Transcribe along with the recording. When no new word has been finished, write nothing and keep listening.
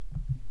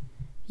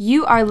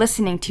You are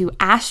listening to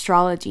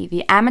Astrology,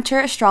 the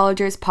Amateur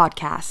Astrologers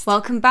Podcast.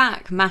 Welcome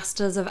back,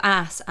 Masters of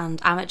Ass and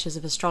Amateurs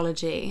of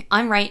Astrology.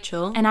 I'm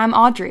Rachel. And I'm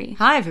Audrey.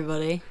 Hi,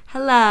 everybody.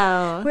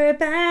 Hello. We're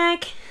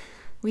back.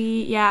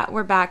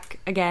 We're back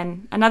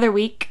again. Another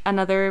week,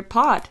 another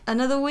pod.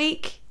 Another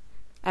week.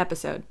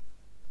 Episode.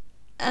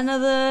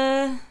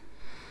 Another...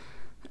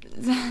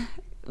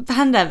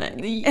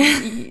 pandemic.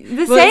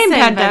 The same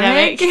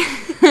pandemic.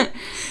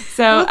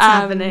 So, what's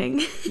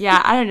happening?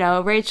 Yeah, I don't know.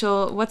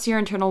 Rachel, what's your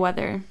internal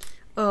weather?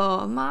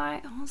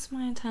 What's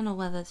my internal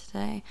weather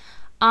today?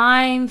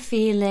 I'm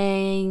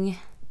feeling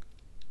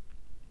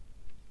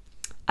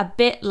a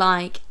bit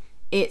like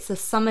it's a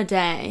summer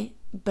day,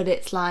 but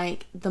it's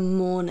like the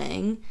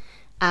morning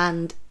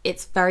and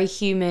it's very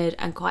humid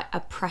and quite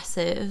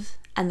oppressive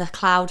and the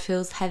cloud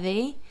feels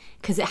heavy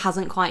because it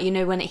hasn't quite,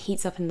 when it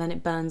heats up and then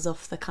it burns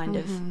off the kind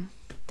of,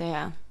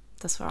 yeah,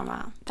 that's where I'm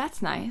at.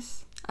 That's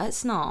nice.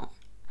 It's not.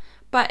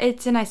 But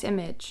it's a nice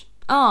image.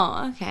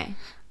 Oh, okay.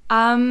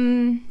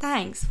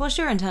 Thanks. What's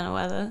your internal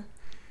weather?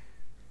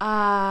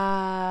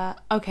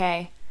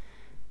 Okay.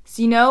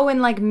 So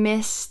when like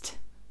mist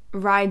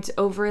rides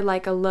over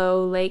like a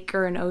low lake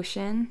or an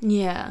ocean?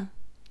 Yeah.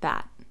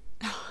 That.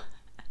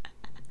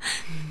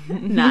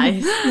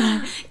 Nice.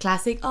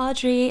 Classic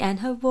Audrey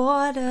and her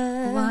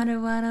water.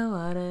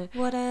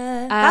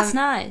 Water. That's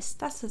nice.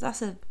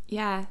 That's a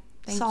yeah.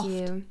 Thank soft.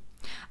 you.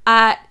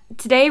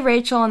 Today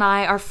Rachel and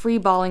I are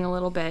freeballing a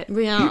little bit.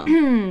 We are.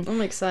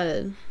 I'm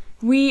excited.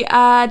 We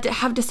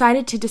have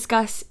decided to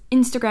discuss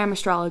Instagram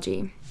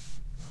astrology.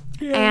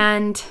 Yeah.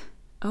 And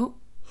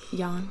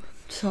yawn.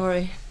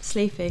 Sorry,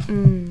 sleepy.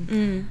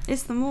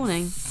 It's the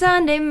morning.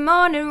 Sunday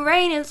morning,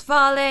 rain is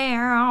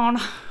falling.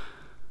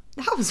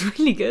 That was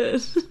really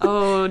good.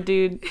 Oh,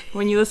 dude.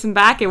 When you listen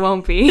back, it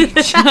won't be.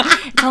 It's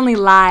only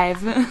live.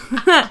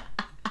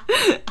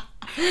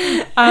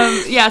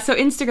 So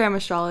Instagram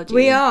astrology.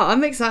 We are.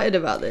 I'm excited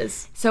about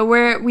this. So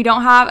we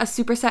don't have a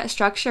super set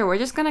structure. We're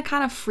just gonna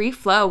kind of free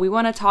flow. We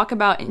want to talk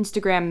about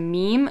Instagram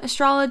meme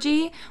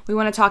astrology. We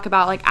want to talk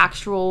about like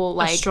actual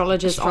like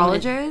astrologers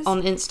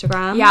on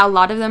Instagram. Yeah, a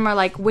lot of them are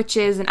like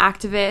witches and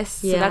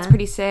activists. Yeah. So that's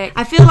pretty sick.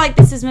 I feel like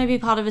this is maybe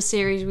part of a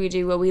series we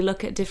do where we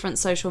look at different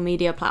social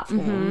media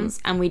platforms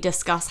and we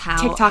discuss how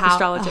TikTok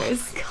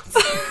astrologers.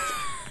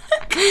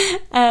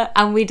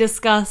 And we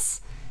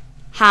discuss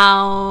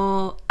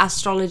how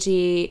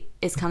astrology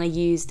is kind of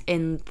used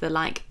in the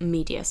like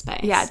media space.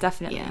 Yeah,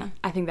 definitely. Yeah.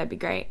 I think that'd be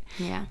great.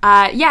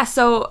 Yeah.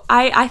 So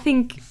I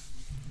think,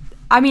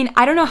 I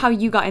don't know how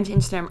you got into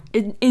Instagram.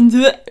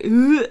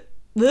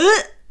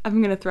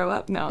 I'm gonna throw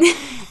up. No.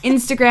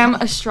 Instagram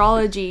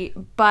astrology,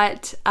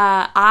 but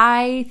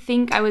I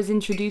think I was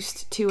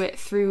introduced to it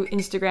through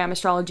Instagram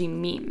astrology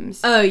memes.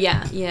 Oh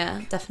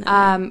yeah,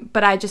 definitely.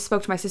 But I just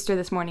spoke to my sister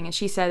this morning and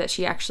she said that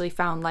she actually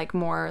found like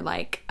more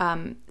like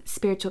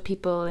spiritual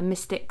people and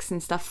mystics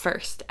and stuff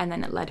first, and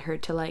then it led her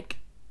to like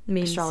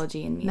memes.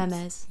 Astrology and memes.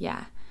 Memes.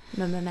 Yeah.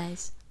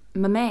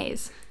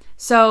 Memes.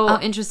 So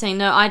interesting.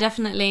 No, I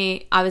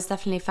was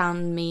definitely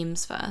found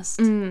memes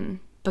first.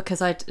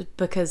 Because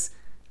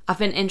I've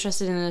been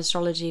interested in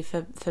astrology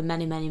for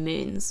many, many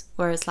moons,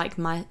 whereas like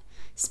my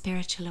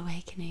spiritual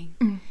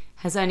awakening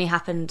has only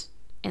happened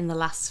in the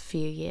last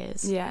few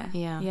years.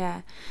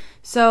 Yeah.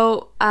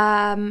 So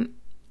how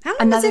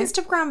long has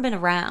Instagram been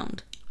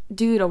around?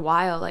 Dude, a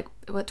while, like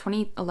what,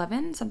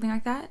 2011, something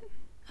like that.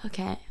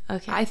 Okay.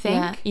 I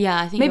think.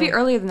 Yeah, I think maybe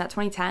earlier than that,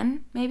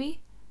 2010,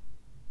 maybe.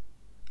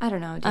 I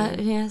don't know,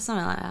 dude. Yeah,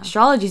 something like that.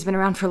 Astrology's been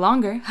around for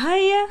longer.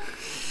 Hiya.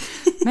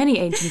 Many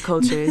ancient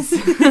cultures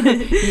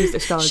used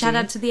astrology. Shout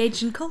out to the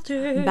ancient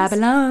cultures.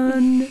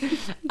 Babylon.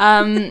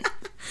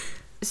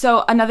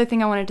 So another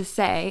thing I wanted to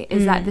say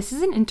is that this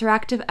is an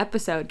interactive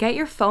episode. Get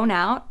your phone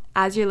out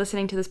as you're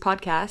listening to this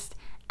podcast,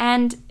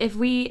 and if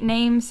we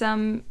name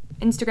some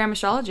Instagram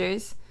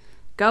astrologers,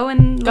 go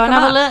and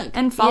have a look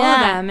and follow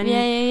them. And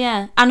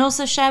yeah. And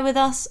also share with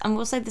us, and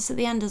we'll say this at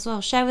the end as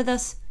well, share with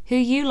us who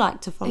you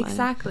like to follow.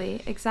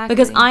 Exactly.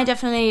 Because I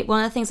definitely,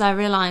 one of the things I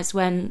realised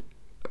when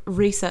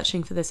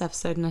researching for this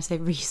episode, and I say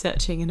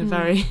researching in a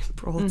very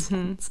broad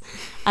sense,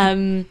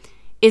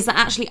 is that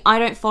actually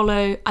I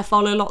follow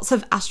lots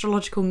of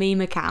astrological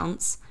meme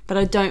accounts, but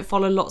I don't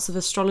follow lots of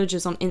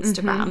astrologers on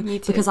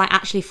Instagram because I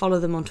actually follow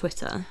them on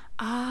Twitter.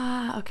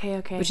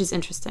 Okay. Which is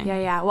interesting.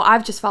 Yeah. Well,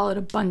 I've just followed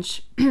a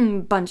bunch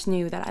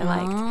new that I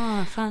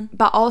liked. Fun.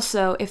 But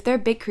also, if they're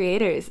big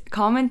creators,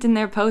 comment in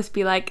their post,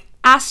 be like,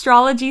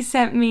 astrology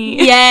sent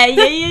me.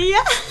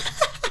 Yeah.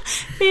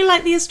 Feel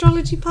like the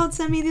astrology pod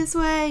sent me this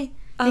way.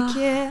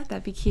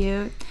 That'd be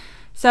cute.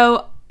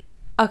 So,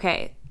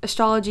 okay,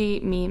 astrology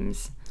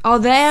memes. Oh,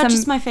 they're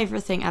just my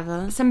favorite thing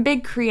ever. Some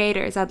big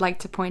creators I'd like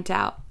to point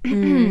out.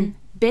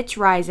 Bitch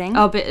Rising.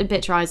 Oh,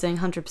 Bitch Rising,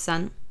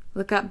 100%.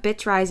 Look up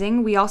Bitch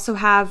Rising. We also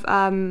have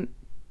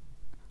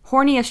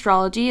Horny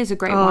Astrology is a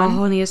great one. Oh,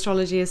 Horny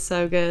Astrology is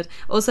so good.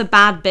 Also,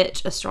 Bad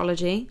Bitch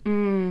Astrology.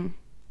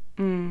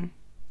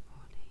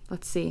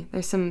 Let's see.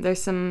 There's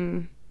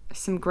some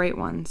great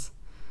ones.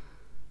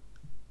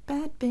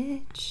 Bad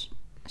bitch.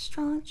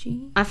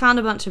 Astrology. I found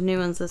a bunch of new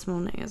ones this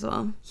morning as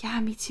well. Yeah,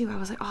 me too. I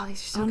was like, oh,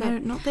 these are so Oh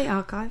good. no, not the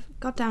archive.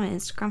 God damn it,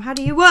 Instagram. How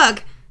do you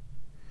work?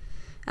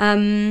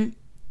 I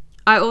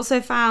also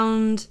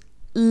found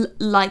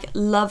like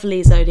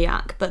lovely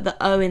zodiac, but the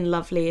O in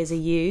lovely is a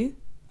U.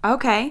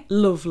 Okay.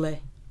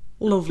 Lovely.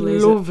 Lovely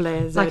Like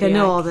a zodiac.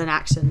 northern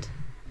accent.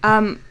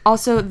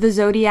 Also, the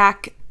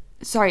Zodiac's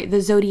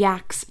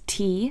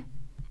T.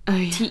 Oh,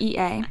 yeah.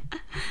 TEA.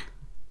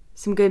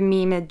 Some good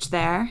memeage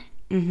there.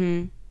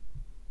 Mm-hmm.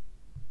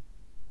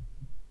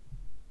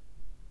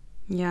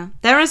 Yeah.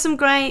 There are some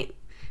great...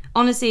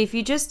 Honestly,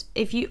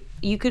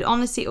 you could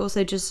honestly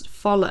also just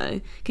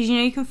follow, because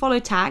you can follow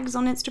tags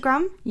on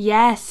Instagram.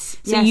 Yes.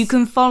 So you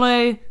can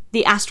follow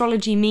the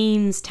astrology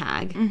memes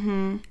tag,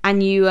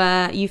 and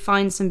you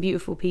find some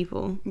beautiful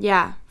people.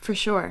 Yeah, for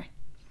sure.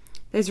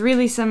 There's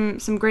really some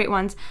great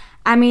ones.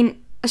 I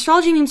mean,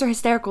 astrology memes are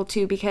hysterical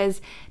too,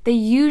 because they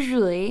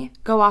usually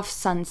go off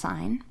sun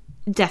sign.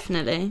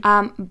 Definitely.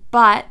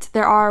 But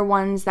there are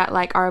ones that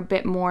like are a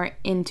bit more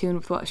in tune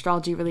with what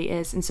astrology really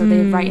is, and so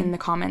they write in the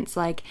comments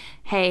like,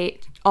 hey,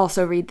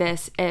 also read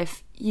this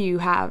if you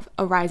have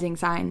a rising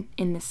sign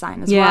in this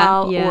sign as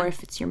well, or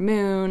if it's your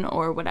moon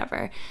or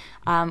whatever.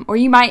 Or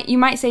you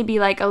might say be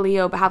like a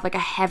Leo but have like a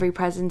heavy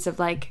presence of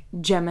like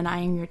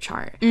Gemini in your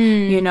chart,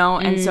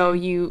 and so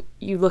you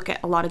look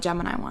at a lot of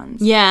Gemini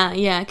ones.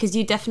 Yeah, because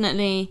you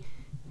definitely...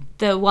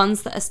 The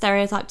ones that are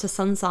stereotyped to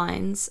sun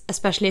signs,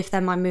 especially if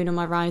they're my moon or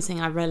my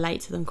rising, I relate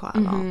to them quite a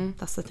lot.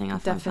 That's the thing I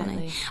find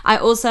funny.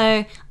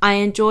 I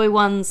enjoy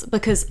ones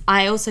because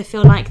I also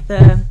feel like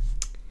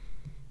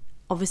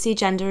obviously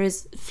gender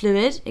is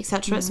fluid,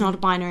 etc. It's not a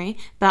binary,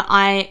 but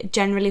I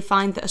generally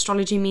find that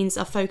astrology means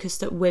are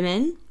focused at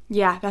women.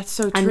 Yeah, that's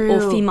so true.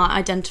 Or female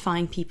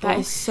identifying people. That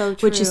is so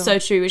true. Which is so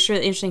true, which is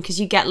really interesting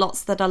because you get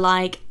lots that are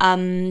like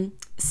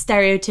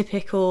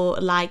stereotypical,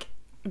 like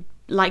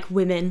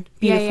women,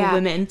 beautiful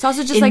women. It's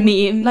also just like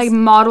memes, like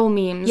model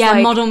memes. Yeah,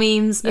 like, model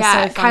memes.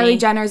 Yeah, are so funny. Kylie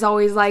Jenner's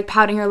always like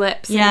pouting her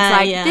lips. And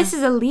it's like, this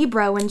is a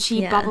Libra when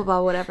she blah blah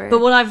blah whatever.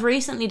 But what I've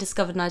recently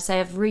discovered, and I'd say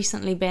I've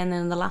recently been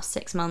in the last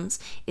 6 months,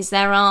 is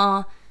there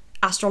are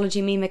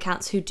astrology meme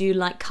accounts who do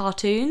like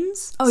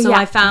cartoons. Oh, so yeah.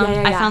 I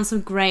found some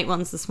great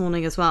ones this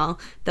morning as well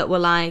that were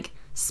like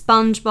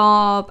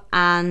SpongeBob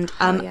and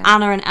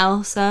Anna and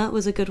Elsa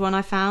was a good one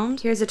I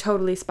found. Here's a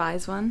Totally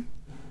Spies one.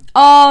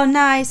 Oh,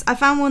 nice. I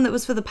found one that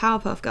was for the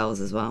Powerpuff Girls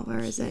as well. Where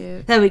is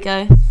it? There we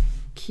go.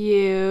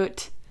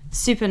 Cute.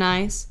 Super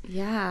nice.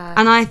 Yeah.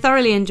 And I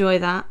thoroughly enjoy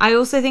that. I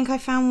also think I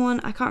found one,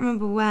 I can't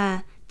remember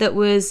where, that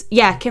was,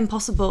 Kim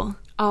Possible.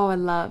 Oh, I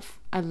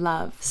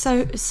love.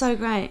 So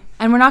great.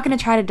 And we're not going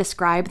to try to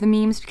describe the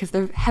memes because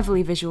they're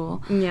heavily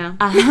visual. Yeah.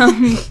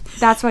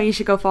 That's why you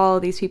should go follow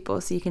these people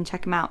so you can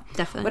check them out.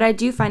 Definitely. What I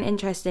do find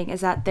interesting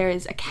is that there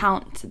is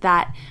accounts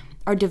that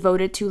are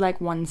devoted to like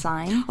one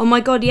sign. Oh my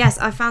god, yes,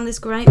 I found this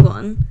great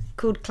one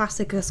called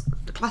Classic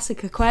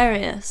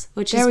Aquarius,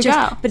 which is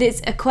but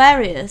it's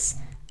Aquarius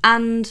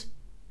and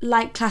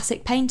like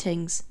classic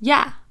paintings.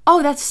 Yeah.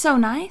 Oh, that's so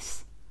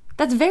nice.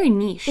 That's very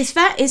niche.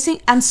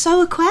 And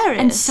so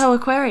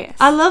Aquarius.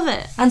 I love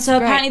it. And so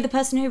great. Apparently the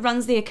person who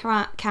runs the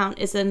account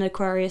is an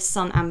Aquarius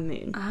sun and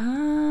moon.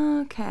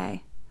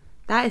 Okay.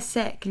 That is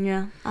sick.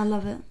 Yeah, I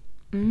love it.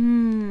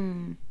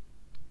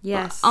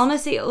 Yes. But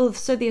honestly,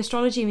 also the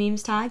astrology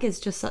memes tag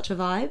is just such a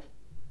vibe.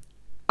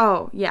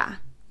 Oh, yeah.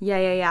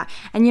 Yeah.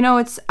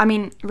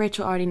 And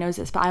Rachel already knows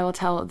this, but I will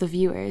tell the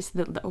viewers,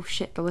 the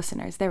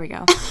listeners. There we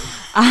go.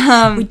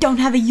 We don't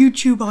have a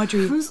YouTube,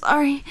 Audrey. I'm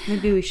sorry.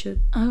 Maybe we should.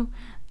 Oh.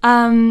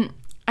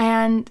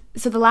 And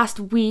so the last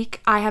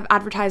week, I have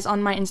advertised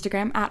on my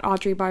Instagram,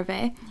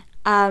 @AudreyBarvet,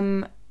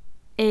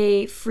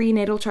 a free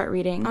natal chart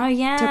reading. Oh,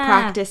 yeah. To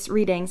practice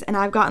readings. And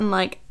I've gotten,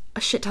 like,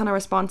 a shit ton of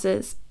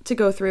responses to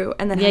go through,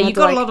 and then you've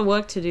got a lot of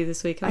work to do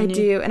this week, haven't you? I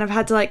do, and I've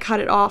had to like cut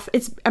it off.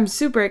 I'm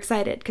super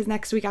excited because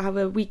next week I have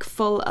a week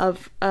full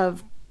of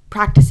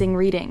practicing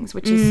readings,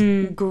 which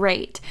is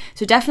great.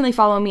 So definitely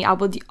follow me.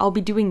 I'll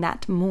be doing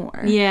that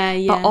more. Yeah.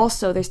 But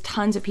also there's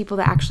tons of people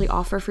that actually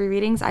offer free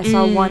readings. I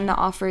saw one that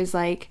offers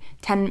like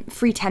 10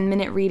 free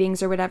 10-minute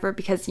readings or whatever,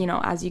 because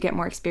as you get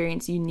more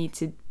experience you need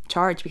to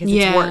charge because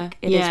it's work.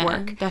 It is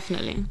work.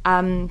 Definitely.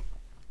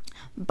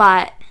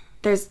 But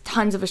there's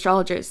tons of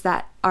astrologers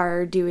that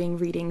are doing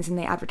readings and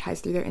they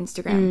advertise through their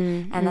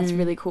Instagram, and that's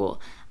really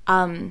cool.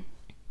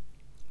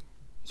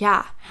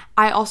 Yeah.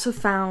 I also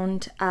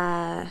found,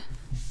 who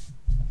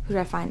did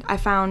I find? I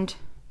found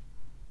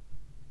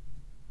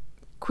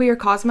Queer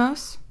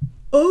Cosmos.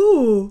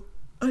 Oh,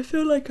 I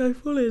feel like I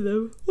follow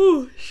them.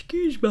 Oh,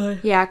 excuse me.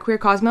 Yeah, Queer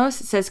Cosmos.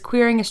 It says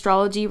queering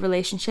astrology,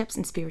 relationships,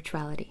 and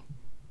spirituality.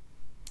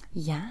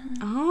 Yeah.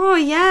 Oh,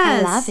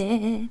 yes. I love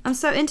it. I'm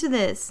so into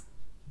this.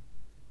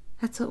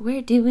 That's what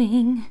we're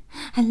doing.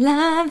 I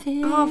love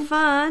it. Oh,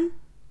 fun.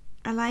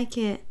 I like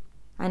it.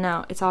 I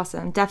know. It's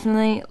awesome.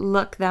 Definitely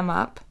look them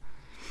up.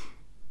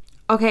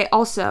 Okay,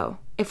 also,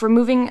 if we're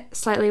moving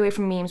slightly away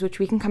from memes, which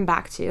we can come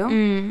back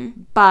to,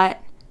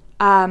 but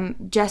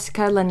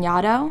Jessica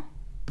Lanyadoo.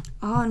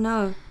 Oh,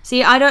 no.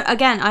 See, I don't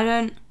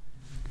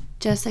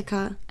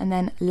Jessica. And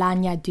then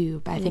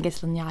Lanyadou, but I think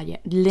it's Lanyado.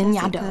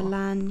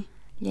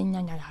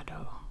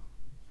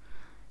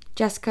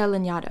 Jessica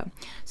Lanyado.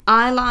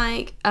 I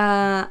like,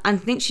 I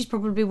think she's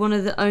probably one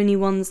of the only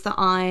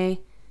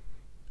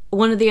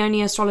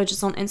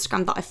astrologers on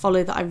Instagram that I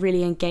follow that I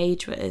really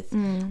engage with,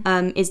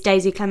 is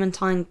Daisy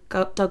Clementine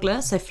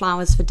Douglas, so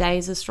Flowers for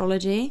Days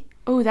Astrology.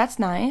 Oh, that's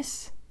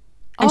nice.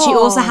 And she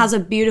also has a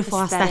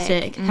beautiful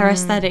aesthetic. Her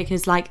aesthetic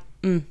is like,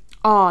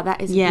 Oh,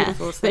 that is a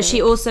beautiful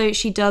aesthetic. But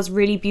she does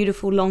really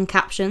beautiful long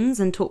captions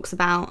and talks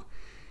about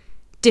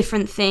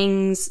different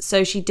things.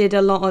 So she did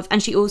a lot of,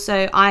 and she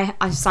also, I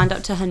signed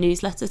up to her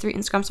newsletter through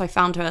Instagram, so I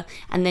found her,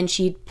 and then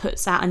she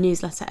puts out a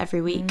newsletter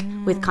every week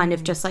with kind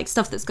of just like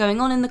stuff that's going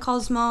on in the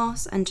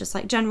cosmos and just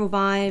like general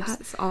vibes.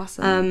 That's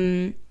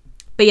awesome.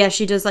 But yeah,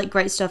 she does like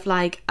great stuff,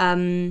 like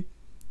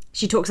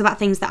she talks about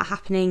things that are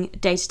happening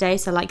day to day.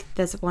 So like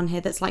there's one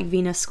here that's like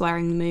Venus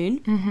squaring the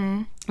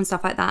moon and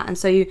stuff like that. And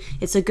so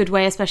it's a good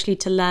way, especially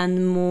to learn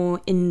the more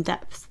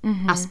in-depth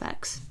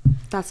aspects.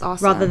 That's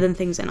awesome. Rather than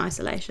things in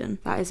isolation.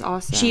 That is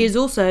awesome. She is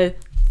also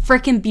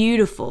freaking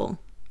beautiful.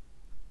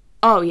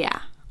 Oh,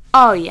 yeah.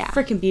 Oh, yeah.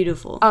 Freaking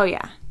beautiful. Oh,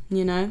 yeah.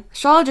 You know?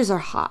 Astrologers are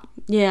hot.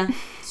 Yeah,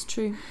 it's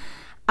true.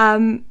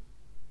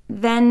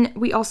 Then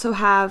we also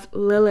have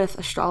Lilith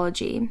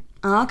Astrology.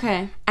 Oh,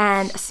 okay.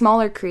 And a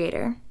smaller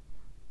creator.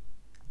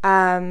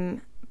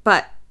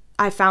 But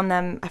I found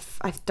them,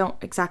 I don't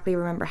exactly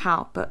remember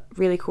how, but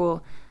really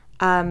cool.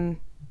 Yeah,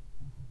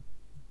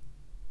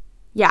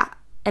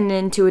 an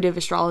intuitive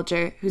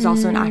astrologer who's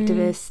also an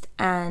activist,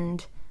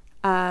 and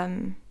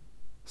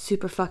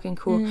super fucking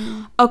cool.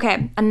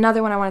 Okay,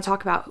 another one I want to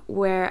talk about,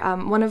 where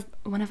one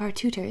of our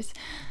tutors,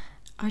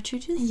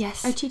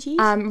 yes, our tutors,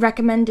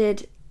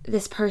 recommended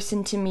this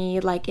person to me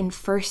like in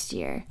first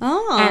year.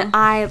 Oh, and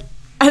I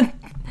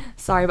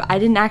sorry, but I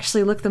didn't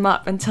actually look them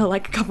up until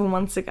like a couple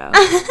months ago.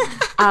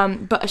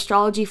 But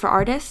Astrology for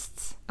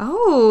Artists.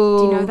 Oh,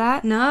 do you know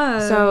that? No.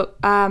 So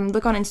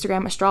look on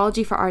Instagram,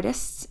 Astrology for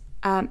Artists.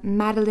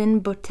 Madeleine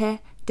Botte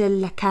de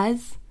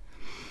Lacaze.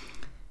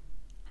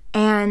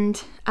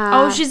 And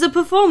she's a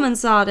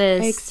performance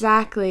artist.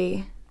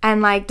 Exactly.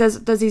 And like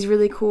does these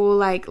really cool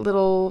like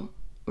little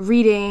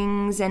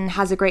readings and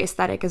has a great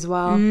aesthetic as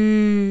well.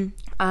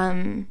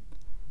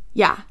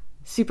 Yeah,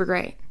 super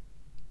great.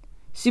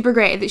 Super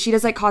great. She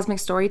does like cosmic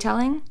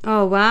storytelling.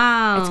 Oh,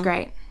 wow. It's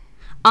great.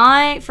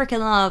 I freaking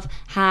love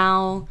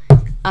how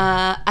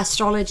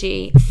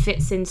astrology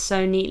fits in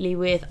so neatly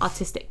with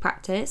artistic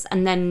practice,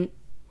 and then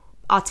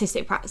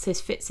artistic practice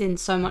fits in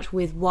so much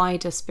with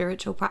wider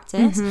spiritual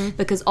practice,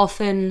 because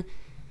often,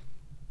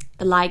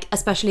 like,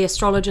 especially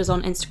astrologers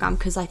on Instagram,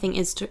 because I think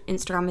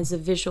Instagram is a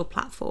visual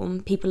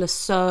platform, people are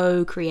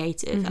so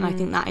creative, and I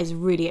think that is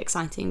really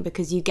exciting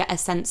because you get a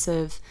sense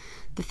of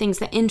the things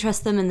that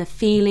interest them and the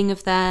feeling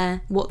of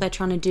what they're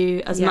trying to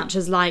do, as much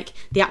as like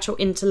the actual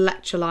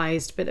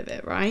intellectualized bit of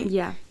it, right?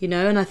 Yeah. You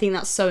know, and I think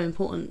that's so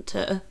important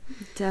to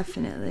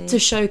definitely to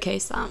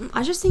showcase that.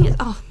 I just think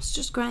it's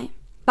just great.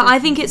 But I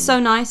think it's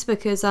so nice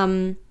because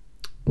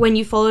when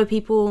you follow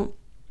people,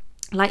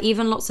 like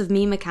even lots of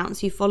meme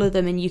accounts, you follow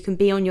them and you can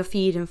be on your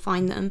feed and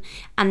find them,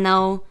 and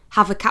they'll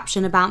have a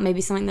caption about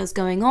maybe something that's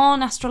going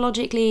on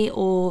astrologically,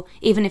 or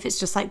even if it's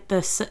just like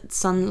the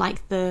sun,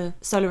 like the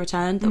solar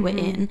return that we're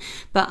in,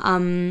 but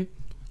and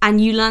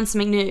you learn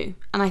something new,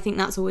 and I think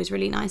that's always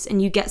really nice,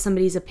 and you get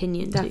somebody's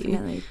opinion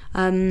definitely.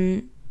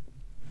 Too.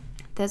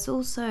 There's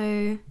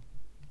also,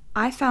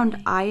 I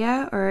found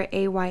AYA, or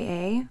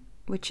AYA,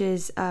 which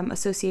is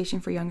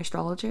Association for Young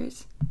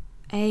Astrologers.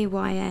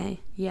 AYA.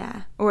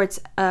 Yeah. Or it's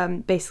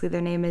basically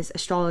their name is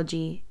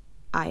Astrology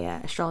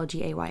AYA,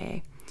 Astrology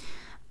AYA.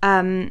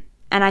 And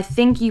I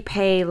think you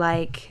pay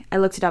like, I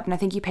looked it up, and I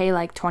think you pay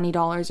like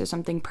 $20 or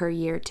something per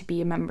year to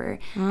be a member.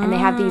 And they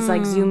have these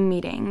like Zoom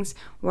meetings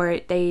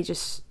where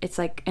it's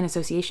like an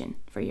association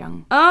for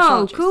young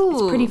astrologers. Cool.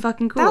 It's pretty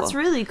fucking cool. That's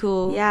really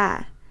cool.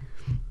 Yeah.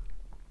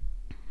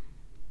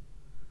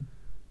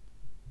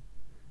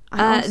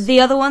 The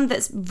other one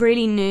that's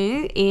really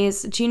new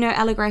is, do you know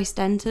Ella Grace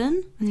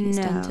Denton? I think it's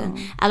Denton.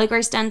 Ella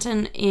Grace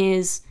Denton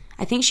is,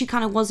 I think she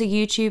kind of was a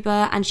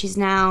YouTuber, and she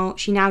now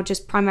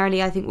just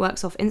primarily, I think,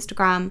 works off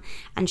Instagram,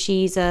 and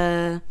she's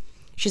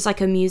like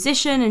a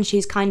musician, and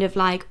she's kind of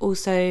like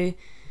also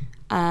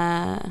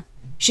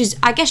she's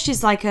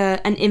like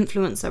an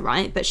influencer,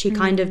 right? But she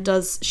kind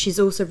of she's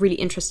also really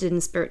interested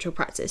in spiritual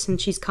practice, and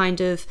she's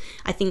kind of,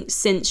 I think,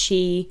 since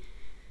she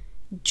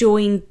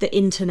joined the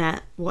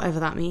internet, whatever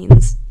that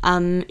means,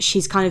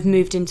 she's kind of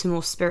moved into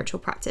more spiritual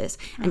practice,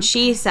 and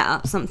she set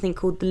up something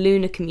called the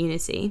Lunar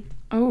Community.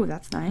 Oh,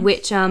 that's nice.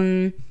 Which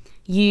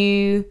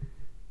you,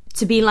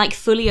 to be like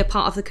fully a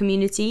part of the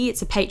community,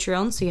 it's a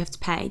Patreon, so you have to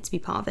pay to be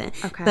part of it.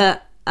 Okay.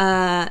 But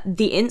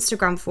the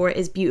Instagram for it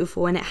is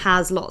beautiful, and it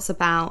has lots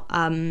about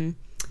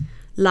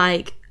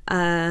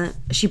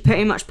she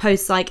pretty much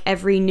posts like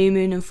every new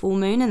moon and full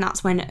moon, and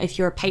that's when, if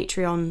you're a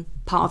Patreon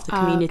part of the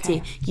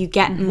community, you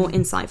get more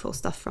insightful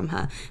stuff from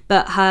her.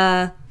 But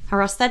her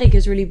aesthetic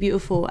is really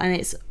beautiful, and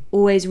it's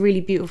always really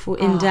beautiful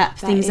in-depth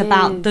things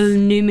about the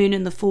new moon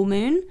and the full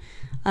moon.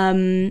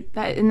 And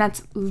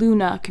that's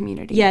Luna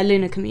community. Yeah,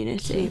 Luna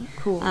community. Cute.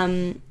 Cool.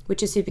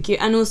 Which is super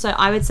cute. And also,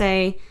 I would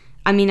say,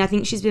 I mean, I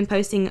think she's been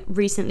posting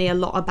recently a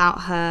lot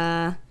about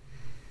her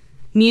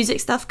music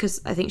stuff, because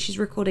I think she's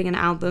recording an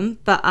album,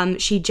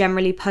 but she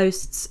generally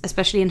posts,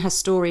 especially in her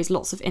stories,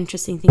 lots of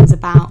interesting things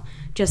about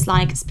just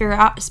like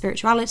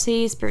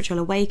spirituality, spiritual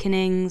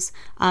awakenings,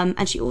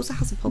 and she also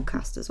has a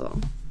podcast as well.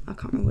 I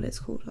can't remember what it's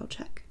called, I'll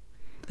check.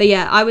 But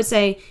yeah, I would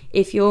say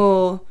if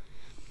you're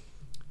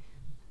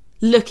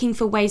looking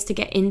for ways to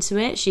get into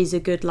it, she's a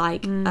good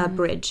like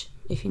bridge,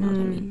 if you know what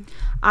I mean.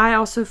 I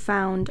also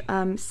found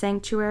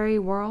Sanctuary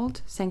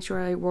World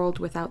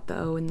without the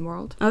O in the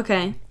world.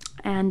 Okay.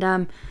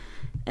 And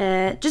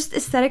just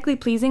aesthetically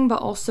pleasing,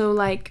 but also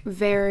like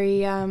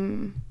very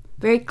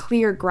very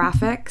clear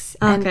graphics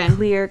and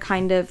clear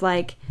kind of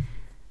like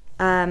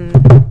very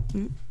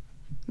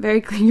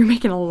clear. You're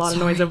making a lot of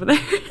noise over there.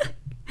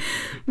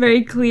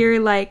 Very clear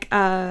like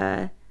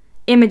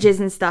images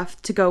and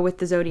stuff to go with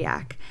the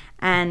zodiac,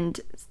 and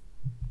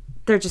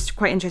they're just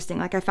quite interesting.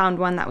 Like I found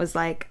one that was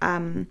like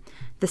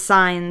the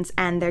signs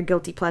and their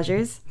guilty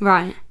pleasures,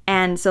 right?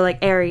 And so like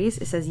Aries,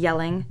 it says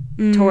yelling,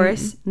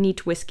 Taurus,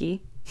 neat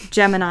whiskey,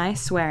 Gemini,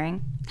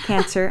 swearing,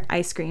 Cancer,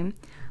 ice cream,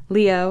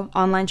 Leo,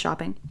 online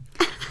shopping,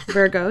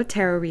 Virgo,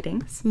 tarot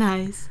readings,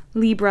 Nice.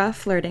 Libra,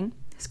 flirting,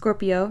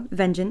 Scorpio,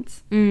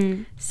 vengeance,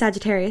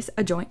 Sagittarius,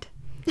 a joint,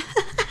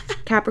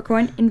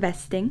 Capricorn,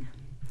 investing,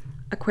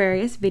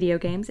 Aquarius, video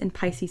games, and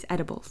Pisces,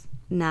 edibles.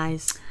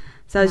 Nice.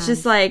 So it's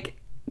just like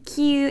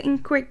cute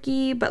and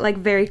quirky, but like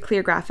very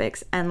clear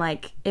graphics, and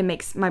like it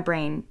makes my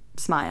brain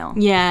smile.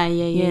 Yeah.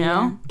 You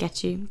know?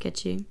 Get you.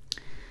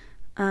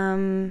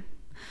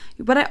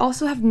 What I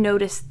also have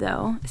noticed,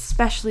 though,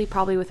 especially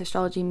probably with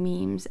astrology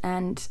memes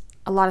and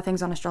a lot of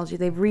things on astrology,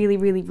 they really,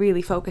 really,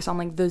 really focus on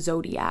like the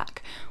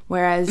zodiac,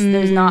 whereas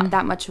there's not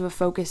that much of a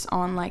focus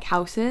on like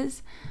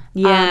houses.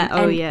 Yeah.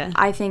 And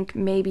I think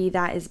maybe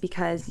that is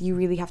because you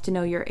really have to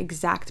know your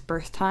exact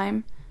birth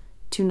time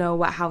to know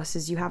what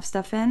houses you have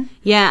stuff in.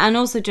 Yeah, and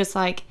also just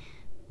like,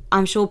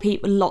 I'm sure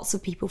lots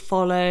of people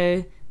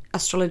follow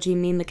astrology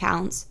meme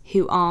accounts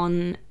who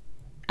aren't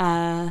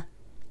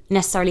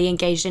necessarily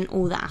engaged in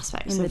all the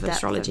aspects of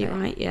astrology,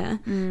 right? Yeah.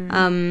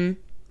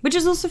 Which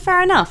is also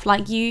fair enough.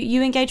 Like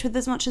you engage with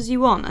as much as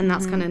you want, and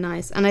that's kind of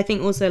nice. And I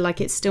think also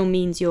like it still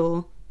means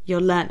you're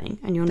learning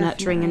and you're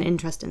nurturing an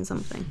interest in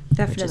something.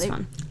 Definitely. Which is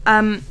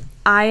fun.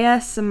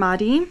 Aya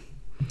Samadhi,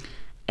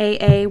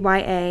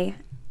 Aaya,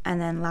 and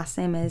then last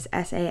name is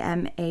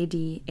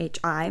Samadhi. They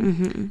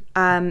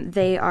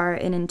are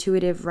an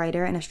intuitive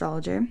writer and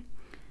astrologer,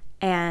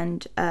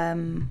 and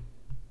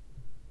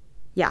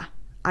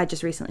I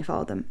just recently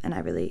followed them, and I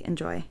really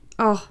enjoy.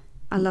 Oh,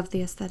 I love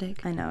the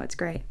aesthetic. I know, it's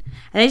great,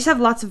 and they just have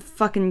lots of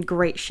fucking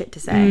great shit to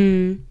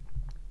say.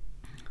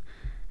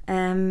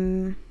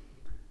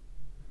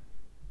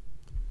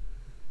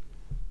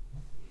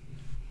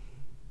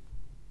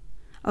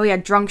 Oh yeah,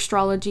 Drunk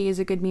Astrology is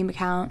a good meme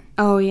account.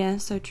 Oh yeah,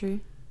 so true.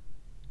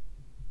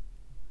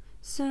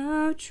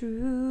 So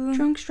true.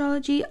 Drunk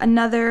Astrology.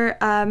 Another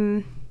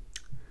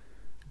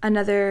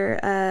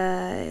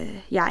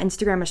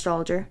Instagram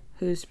astrologer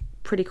who's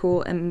pretty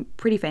cool and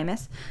pretty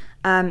famous.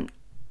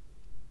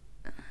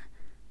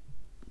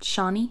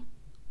 Shani.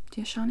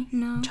 Do you have Shani?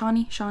 No.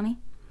 Shani.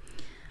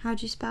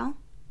 How'd you spell?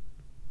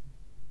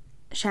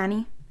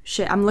 Shani.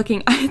 Shit, I'm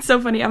looking. It's so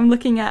funny. I'm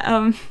looking at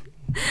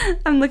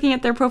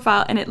their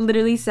profile, and it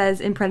literally says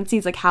in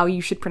parentheses like how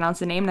you should pronounce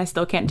the name, and I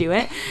still can't do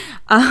it.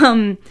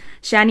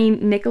 Shani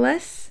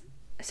Nicholas.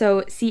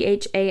 So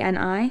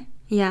Chani.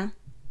 Yeah.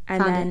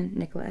 And then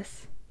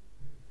Nicholas.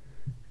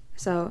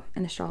 So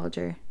an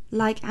astrologer.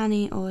 Like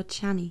Annie or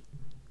Chani.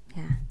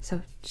 Yeah.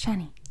 So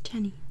Shani.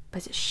 But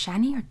is it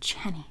Shani or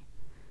Chani?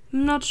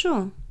 I'm not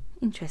sure.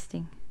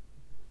 Interesting.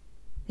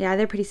 Yeah,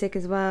 they're pretty sick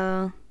as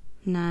well.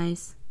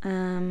 Nice.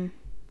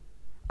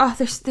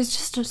 There's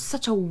just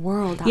such a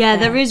world out there. Yeah,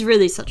 there is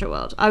really such a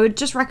world. I would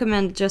just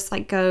recommend just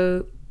like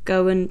go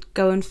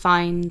and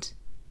find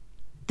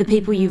the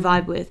people you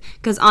vibe with,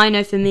 because I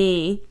know for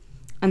me,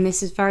 and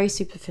this is very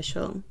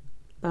superficial,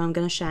 but I'm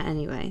going to share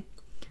anyway,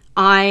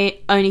 I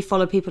only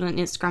follow people on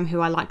Instagram who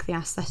I like the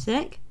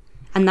aesthetic,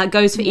 and that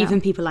goes for even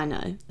people I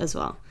know as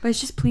well. But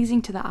it's just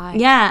pleasing to the eye.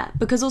 Yeah,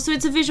 because also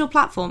it's a visual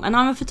platform, and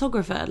I'm a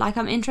photographer. Like,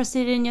 I'm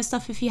interested in your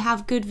stuff if you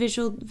have good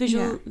visual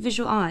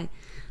eye.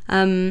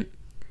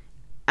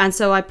 And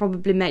so I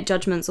probably make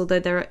judgments,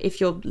 although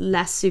if you're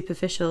less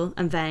superficial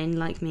and vain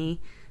like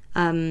me,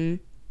 I'm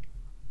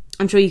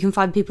sure you can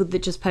find people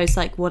that just post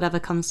like whatever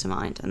comes to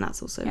mind, and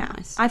that's also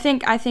nice. I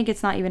think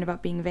it's not even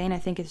about being vain. I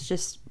think it's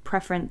just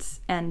preference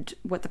and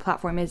what the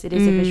platform is. It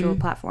is a visual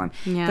platform.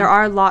 Yeah. There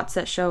are lots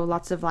that show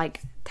lots of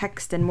like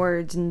text and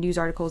words and news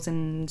articles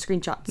and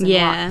screenshots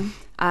and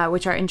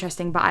which are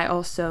interesting, but I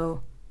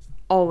also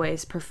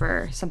always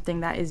prefer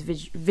something that is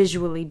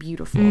visually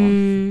beautiful.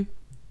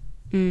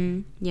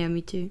 Yeah,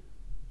 me too.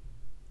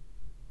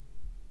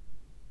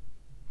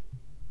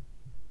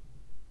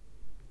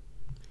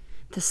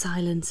 The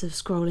silence of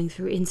scrolling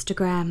through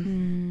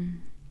Instagram.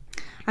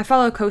 I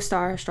follow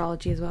CoStar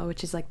Astrology as well,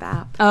 which is like the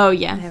app. Oh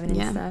yeah. I have an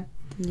Insta.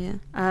 Yeah.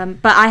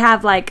 But I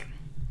have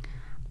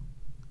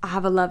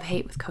a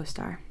love-hate with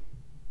CoStar.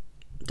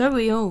 Don't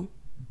we all?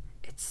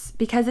 It's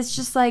because it's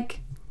just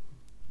like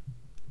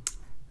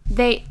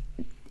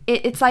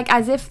it's like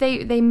as if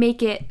they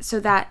make it so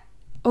that,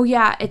 oh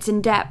yeah, it's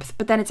in depth,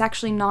 but then it's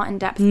actually not in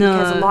depth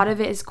because a lot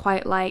of it is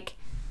quite like,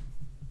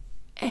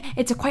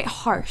 it's quite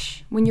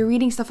harsh. When you're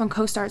reading stuff on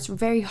CoStar, it's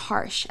very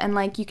harsh, and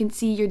like you can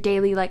see your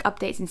daily like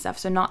updates and stuff.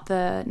 So not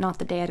the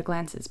day at a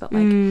glances, but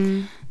like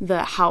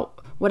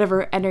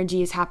whatever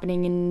energy is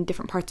happening in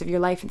different parts of your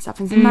life and stuff.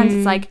 And sometimes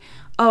it's like,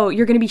 oh,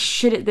 you're gonna be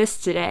shit at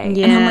this today,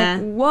 and I'm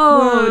like,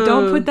 whoa,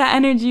 don't put that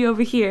energy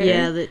over here.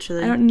 Yeah,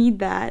 literally. I don't need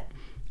that.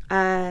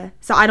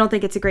 So I don't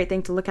think it's a great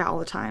thing to look at all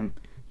the time,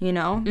 you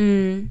know,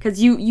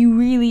 because you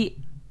really,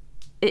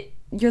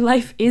 your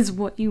life is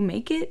what you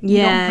make it. You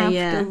don't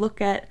have to look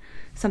at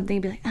something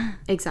and be like,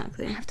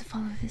 exactly, I have to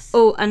follow this.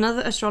 Oh,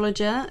 another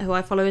astrologer who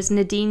I follow is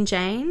Nadine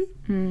Jane,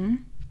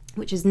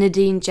 which is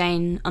Nadine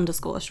Jane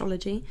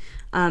 _astrology.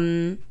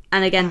 And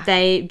again,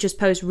 they just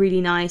post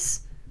really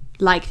nice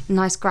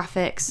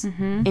graphics,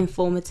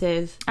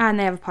 informative. And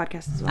they have a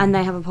podcast as well. And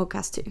they have a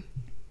podcast too.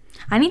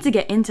 I need to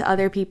get into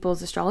other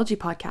people's astrology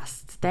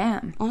podcasts.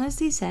 Damn.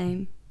 Honestly,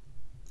 same.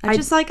 I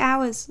just like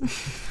ours.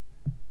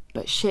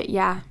 But shit,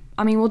 yeah.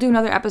 I mean, we'll do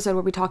another episode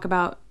where we talk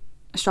about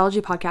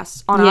astrology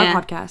podcasts on our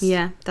podcast.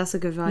 Yeah, that's a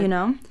good vibe. You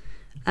know?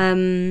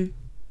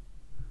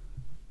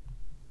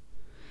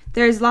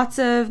 There's lots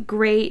of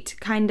great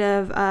kind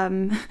of,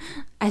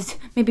 as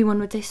maybe one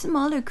would say,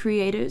 smaller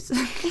creators.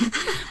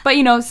 But,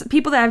 you know,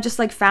 people that I've just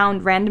like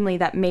found randomly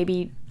that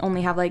maybe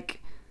only have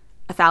like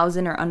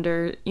 1,000 or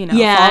under, you know,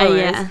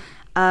 followers. Yeah.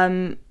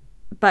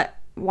 But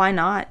why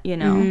not, you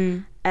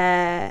know?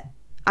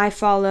 I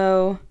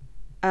follow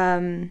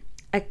a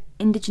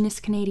Indigenous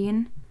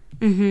Canadian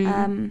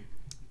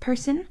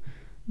person,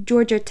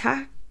 Georgia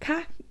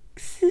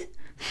Tax.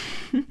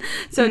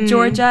 So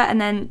Georgia, and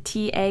then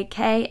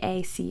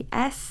TAKACS.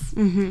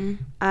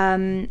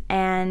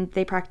 And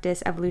they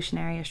practice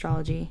evolutionary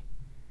astrology,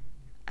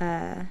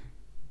 and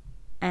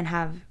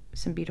have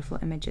some beautiful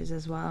images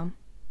as well.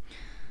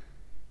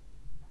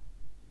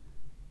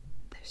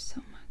 There's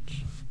so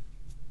much.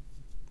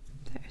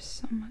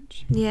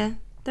 Yeah,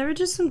 there are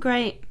just some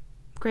great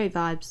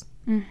vibes.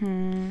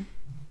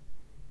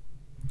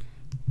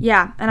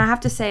 Yeah, and I have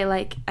to say,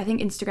 like, I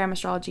think Instagram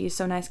astrology is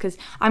so nice because,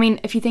 I mean,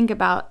 if you think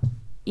about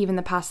even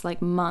the past,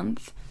 like,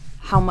 month,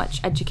 how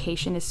much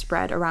education is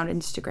spread around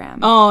Instagram.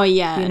 Oh,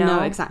 yeah, you know?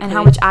 No, exactly. And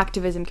how much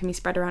activism can be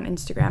spread around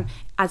Instagram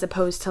as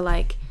opposed to,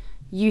 like,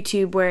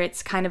 YouTube, where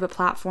it's kind of a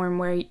platform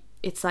where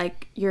it's,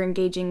 like, you're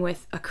engaging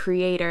with a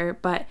creator,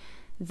 but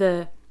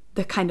the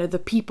kind of the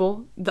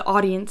people, the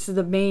audience,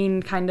 the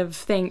main kind of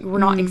thing, we're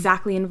not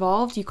exactly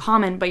involved. You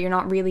comment, but you're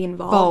not really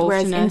involved.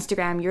 Whereas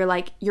Instagram,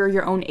 you're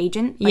your own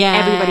agent. Like,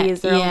 everybody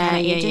is their own kind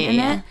of agent in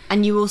it.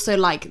 And you also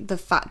like the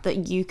fact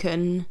that you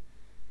can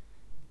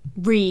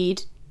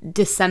read,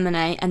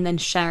 disseminate, and then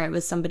share it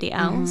with somebody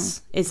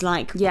else is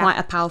like quite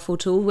a powerful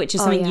tool, which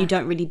is something you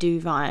don't really do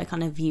via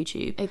kind of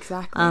YouTube.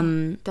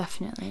 Exactly.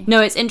 Definitely.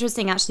 No, it's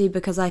interesting actually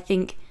because I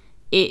think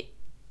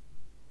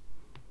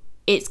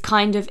it's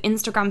kind of,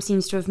 Instagram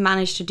seems to have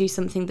managed to do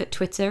something that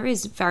Twitter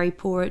is very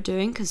poor at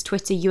doing, because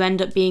Twitter, you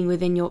end up being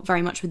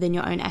very much within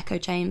your own echo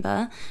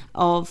chamber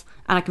of,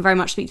 and I can very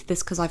much speak to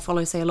this because I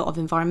follow, say, a lot of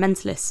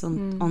environmentalists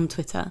on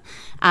Twitter,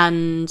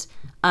 and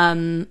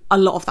a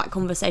lot of that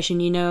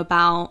conversation, you know,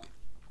 about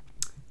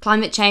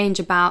climate change,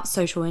 about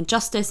social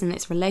injustice and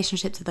its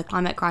relationship to the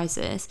climate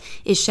crisis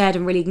is shared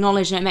and really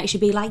acknowledged, and it makes you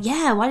be like,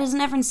 yeah, why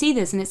doesn't everyone see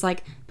this? And it's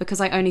like,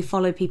 because I only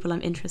follow people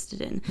I'm interested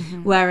in.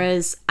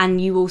 Whereas, and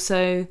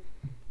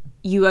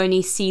you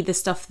only see the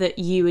stuff that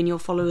you and your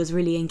followers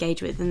really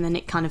engage with, and then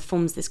it kind of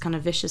forms this kind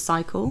of vicious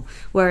cycle.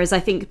 Whereas I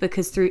think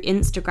because through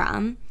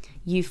Instagram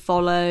you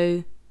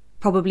follow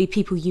probably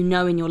people you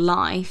know in your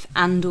life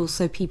and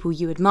also people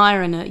you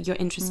admire and you're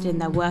interested in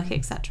their work,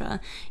 etc.,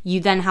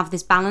 you then have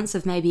this balance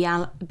of maybe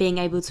being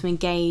able to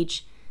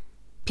engage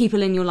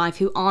people in your life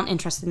who aren't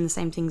interested in the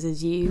same things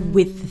as you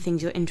with the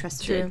things you're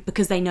interested in,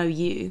 because they know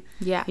you.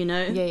 Yeah. You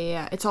know?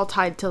 Yeah. It's all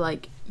tied to,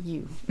 like,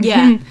 you.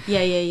 Yeah.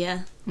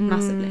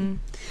 Massively.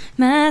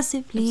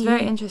 It's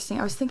very interesting.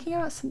 I was thinking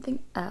about something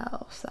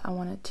else that I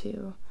wanted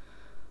to...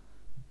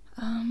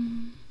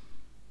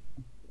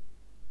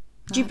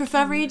 Do you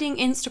prefer reading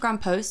Instagram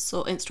posts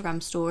or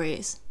Instagram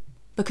stories?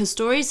 Because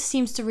stories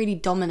seems to really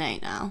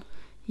dominate now.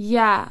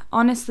 Yeah,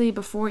 honestly,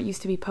 before it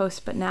used to be posts,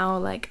 but now,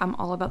 like, I'm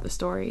all about the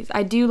stories.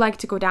 I do like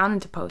to go down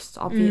into posts,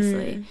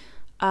 obviously.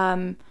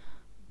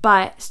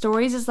 But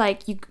stories is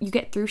like, you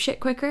get through shit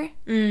quicker,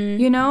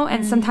 you know?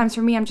 And sometimes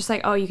for me, I'm just like,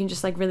 oh, you can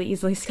just, like, really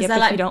easily skip if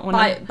like you don't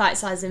want to.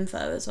 Bite-sized info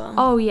as well.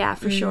 Oh, yeah,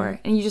 for sure.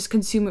 And you just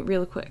consume it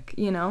real quick,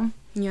 you know?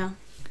 Yeah.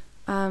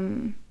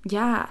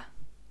 Yeah.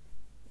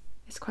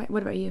 It's quite...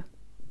 What about you?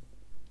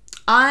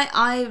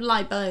 I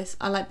like both.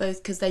 I like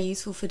both because they're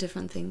useful for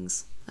different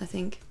things, I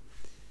think.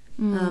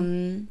 But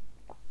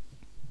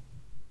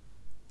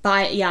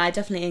I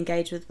definitely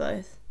engage with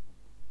both.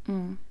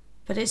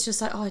 But it's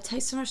just like, it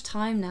takes so much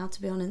time now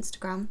to be on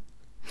Instagram.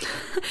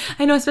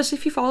 I know, especially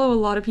if you follow a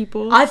lot of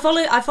people. I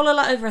follow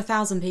like over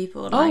 1,000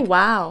 people. Like, oh,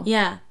 wow.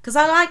 Yeah, because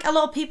I like a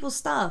lot of people's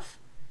stuff.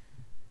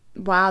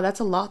 Wow, that's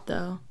a lot,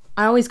 though.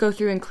 I always go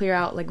through and clear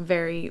out, like,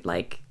 very,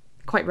 like,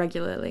 quite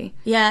regularly.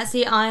 Yeah,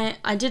 see,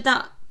 I did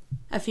that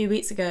a few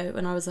weeks ago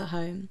when I was at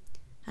home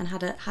and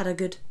had a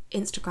good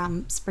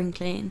Instagram spring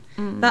clean.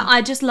 But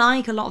I just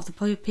like a lot of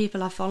the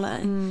people I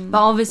follow. But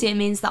obviously it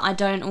means that I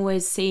don't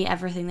always see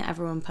everything that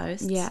everyone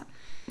posts. Yeah.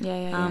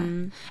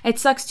 It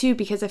sucks too,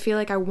 because I feel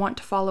like I want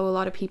to follow a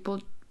lot of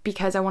people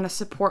because I want to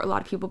support a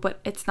lot of people, but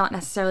it's not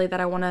necessarily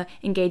that I want to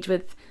engage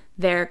with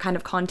their kind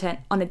of content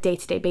on a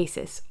day-to-day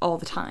basis all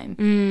the time.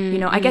 You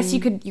know, I guess you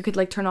could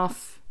like turn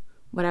off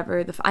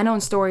whatever I know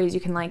in stories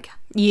you can like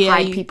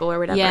hide people or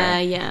whatever.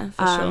 Yeah,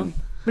 for sure.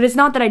 But it's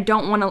not that I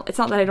don't want to. It's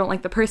not that I don't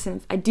like the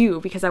person. I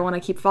do, because I want to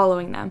keep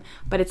following them.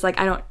 But it's like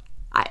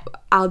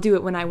I'll do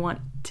it when I want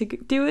to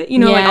do it. You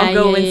know, like I'll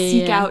go and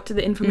seek out to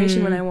the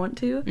information when I want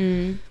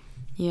to.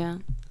 Yeah.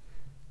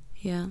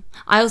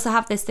 I also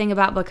have this thing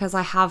about, because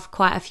I have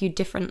quite a few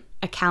different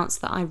accounts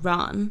that I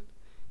run.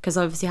 Because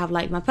I obviously have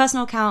like my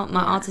personal account,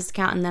 my artist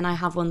account, and then I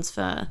have ones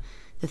for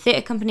the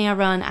theatre company I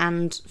run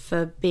and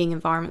for being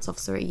environments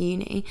officer at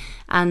uni.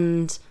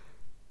 And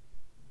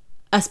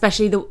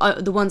especially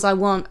the ones I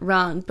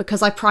run,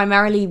 because I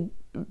primarily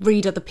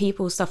read other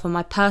people's stuff on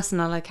my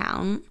personal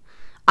account.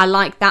 I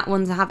like that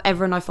one to have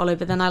everyone I follow,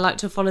 but then I like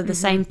to follow the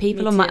same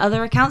people on my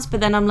other accounts. But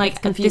then I'm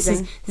like, this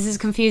is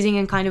confusing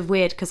and kind of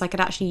weird, because I could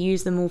actually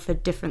use them all for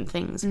different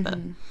things. But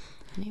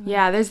anyway.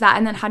 Yeah, there's that.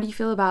 And then how do you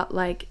feel about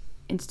like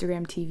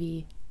Instagram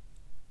TV?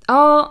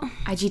 Oh,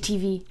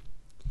 IGTV.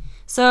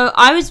 So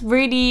I was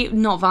really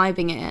not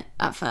vibing it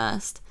at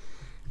first.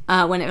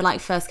 When it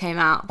like first came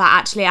out, but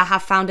actually I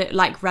have found it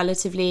like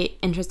relatively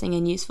interesting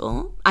and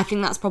useful. I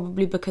think that's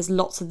probably because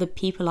lots of the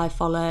people I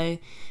follow,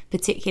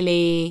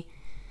 particularly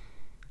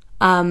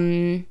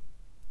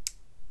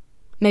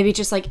maybe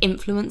just like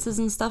influencers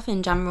and stuff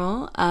in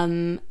general,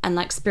 and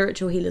like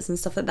spiritual healers and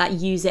stuff like that,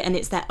 use it and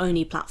it's their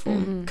only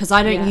platform, because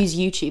I don't use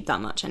YouTube that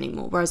much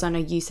anymore, whereas I know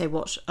you say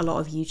watch a lot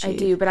of YouTube. I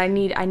do, but I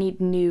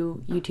need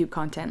new YouTube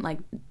content, like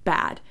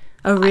bad.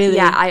 Oh, really?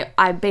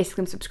 I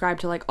basically am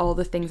subscribed to like all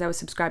the things I was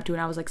subscribed to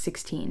when I was like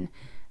 16.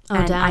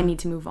 And damn. I need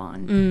to move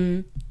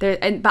on. But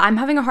I'm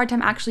having a hard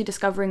time actually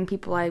discovering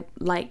people I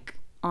like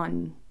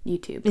on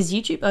YouTube. Is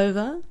YouTube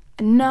over?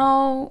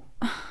 No,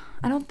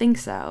 I don't think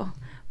so.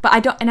 But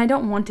I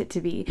don't want it to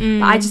be.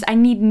 But I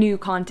need new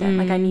content.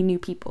 Like I need new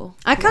people.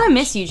 I kind of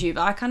miss YouTube.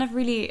 I kind of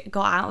really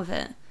got out of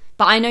it.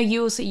 But I know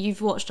you've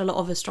watched a lot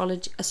of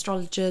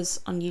astrologers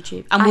on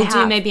YouTube, and we'll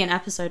do maybe an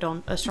episode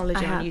on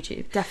astrology on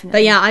YouTube. Definitely.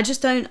 But yeah,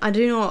 I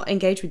do not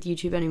engage with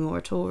YouTube anymore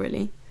at all,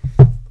 really.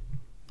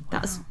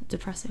 That's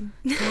depressing.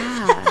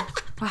 Yeah.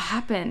 What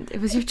happened?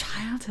 It was your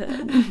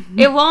childhood.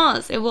 It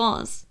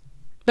was.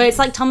 But it's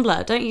like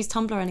Tumblr. Don't use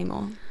Tumblr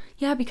anymore.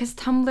 Yeah, because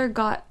Tumblr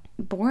got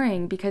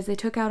boring because they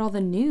took out all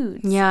the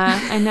nudes. Yeah,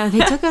 I know.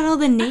 They took out all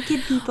the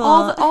naked people.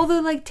 all the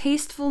like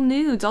tasteful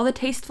nudes, all the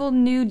tasteful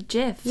nude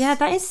gifs. Yeah,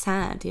 that is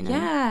sad, you know.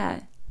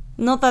 Yeah.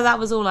 Not that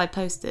was all I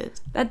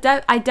posted.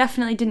 I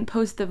definitely didn't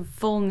post the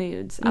full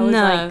nudes. I was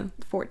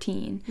like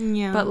 14.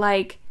 Yeah. But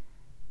like,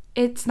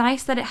 it's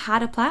nice that it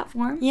had a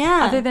platform.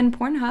 Yeah. Other than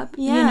Pornhub.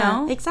 Yeah. You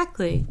know.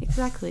 Exactly.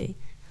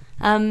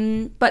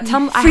 But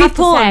I free have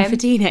porn to say, for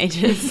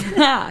teenagers.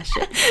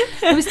 Shit.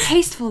 It was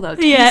tasteful though.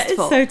 Yeah, it's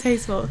so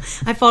tasteful.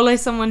 I follow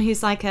someone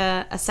who's like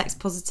a sex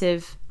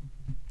positive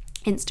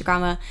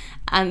Instagrammer,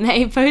 and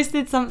they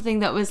posted something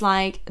that was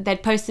like,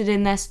 they'd posted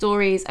in their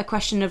stories a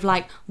question of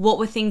like, what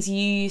were things you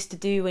used to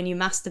do when you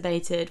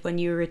masturbated when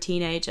you were a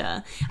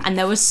teenager? And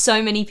there was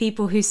so many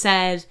people who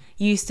said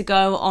you used to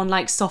go on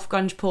like soft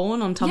grunge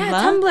porn on Tumblr. Yeah,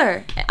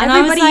 Tumblr. And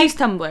everybody used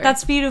Tumblr.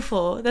 That's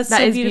beautiful.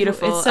 That is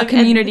beautiful. It's so, a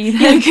community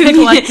that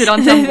collected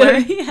on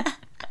Tumblr. Yeah.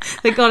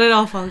 They got it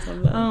off on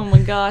Tumblr. Oh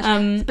my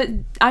gosh. But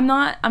I'm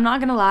not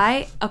gonna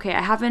lie. Okay,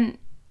 I haven't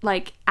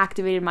like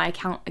activated my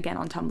account again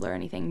on Tumblr or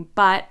anything,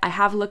 but I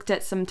have looked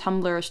at some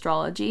Tumblr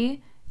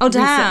astrology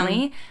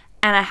recently,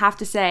 and I have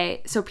to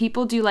say, so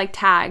people do like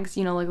tags,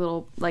 you know, like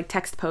little like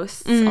text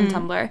posts on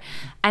Tumblr,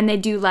 and they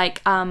do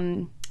like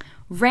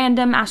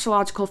random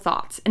astrological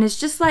thoughts, and it's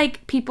just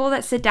like people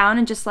that sit down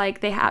and just like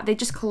they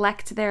just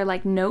collect their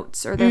like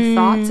notes or their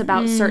thoughts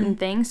about certain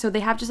things. So they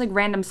have just like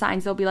random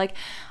signs. They'll be like,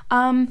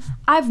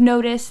 I've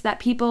noticed that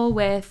people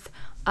with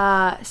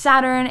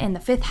Saturn in the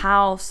 5th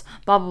house,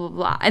 blah blah blah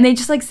blah, and they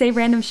just like say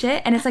random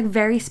shit, and it's like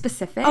very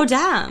specific. Oh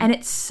damn. And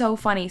it's so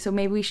funny. So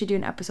maybe we should do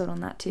an episode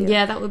on that too.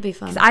 Yeah, that would be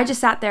fun. Because I just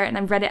sat there and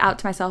I read it out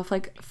to myself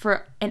like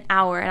for an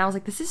hour, and I was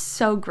like, this is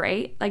so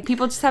great. Like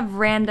people just have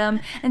random,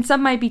 and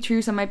some might be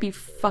true, some might be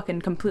fucking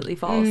completely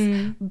false,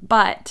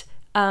 but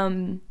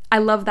I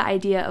love the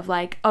idea of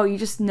like, oh, you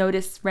just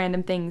notice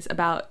random things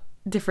about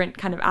different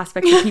kind of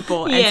aspects of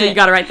people, and so you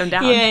gotta write them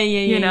down.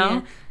 You know.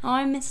 Yeah. Oh,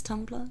 I miss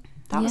Tumblr.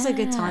 That was a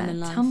good time in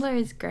life. Tumblr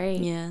is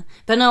great. Yeah.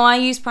 But no, I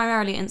use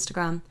primarily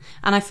Instagram.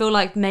 And I feel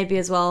like maybe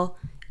as well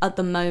at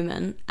the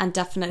moment, and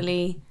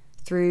definitely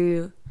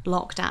through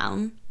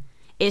lockdown,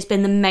 it's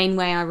been the main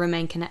way I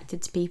remain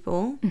connected to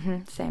people.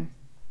 Same.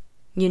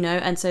 You know,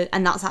 and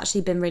that's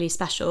actually been really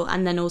special.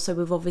 And then also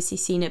we've obviously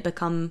seen it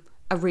become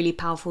a really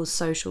powerful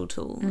social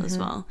tool as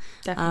well.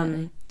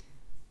 Definitely.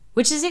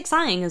 Which is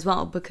exciting as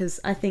well, because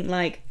I think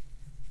like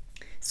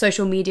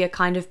social media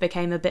kind of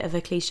became a bit of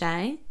a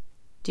cliche.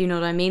 Do you know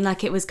what I mean?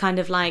 Like it was kind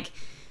of like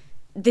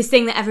this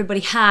thing that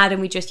everybody had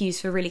and we just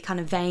used for really kind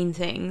of vain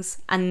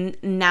things. And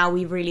now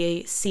we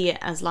really see it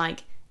as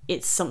like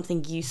it's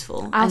something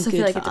useful. I also and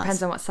feel good like it for depends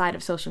us. on what side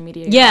of social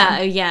media you're Yeah,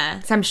 on. yeah.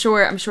 So I'm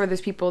sure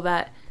there's people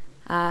that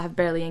have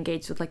barely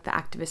engaged with like the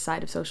activist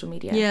side of social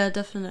media. Yeah,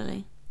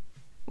 definitely.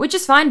 Which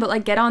is fine, but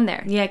like get on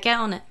there. Yeah, get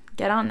on it.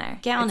 Get on there.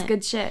 Get on it's it.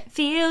 good shit.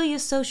 Feel your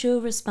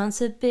social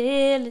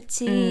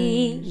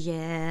responsibility.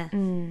 Yeah.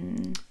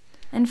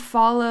 And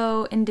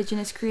follow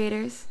Indigenous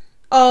creators.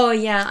 Oh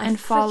yeah, And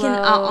follow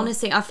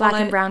honestly, I follow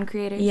Black and brown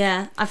creators.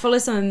 Yeah, I follow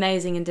some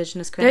amazing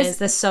Indigenous creators.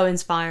 They're so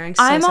inspiring.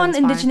 I'm so on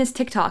inspiring. Indigenous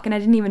TikTok and I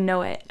didn't even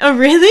know it. Oh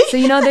really?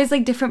 So there's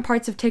like different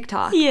parts of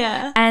TikTok.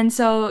 Yeah. And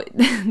so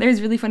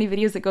there's really funny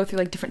videos that go through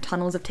like different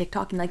tunnels of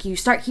TikTok and like you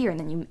start here and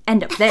then you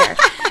end up there.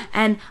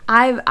 And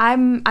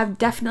I've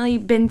definitely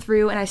been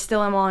through, and I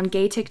still am on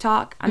gay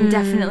TikTok. I'm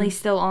definitely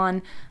still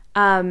on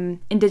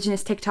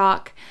Indigenous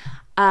TikTok.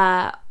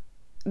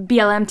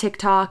 BLM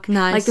TikTok.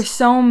 Nice. Like there's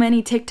so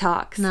many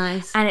TikToks.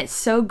 Nice. And it's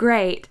so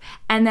great.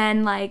 And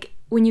then like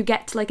when you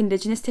get to like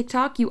Indigenous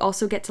TikTok, you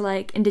also get to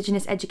like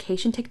Indigenous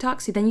education TikTok.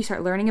 So then you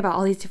start learning about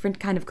all these different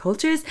kind of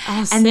cultures.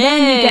 Oh, and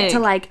then you get sick. to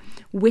like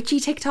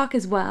witchy TikTok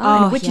as well.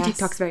 Oh, and witchy yes.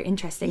 TikTok's very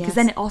interesting because Yes.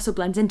 then it also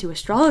blends into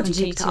astrology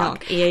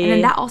TikTok. Yeah, And then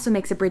yeah. that also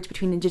makes a bridge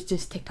between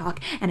Indigenous TikTok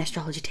and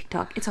astrology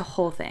TikTok. It's a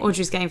whole thing.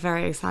 Audrey's getting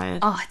very excited.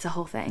 Oh, it's a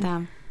whole thing.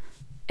 Damn.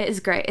 It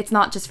is great. It's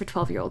not just for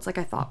 12-year-olds like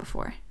I thought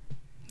before.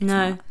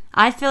 No.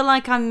 I feel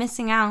like I'm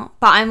missing out,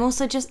 but I'm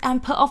also I'm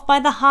put off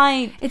by the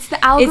hype. It's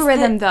the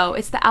algorithm though.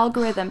 It's the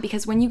algorithm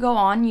because when you go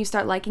on, you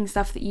start liking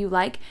stuff that you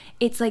like.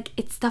 It's like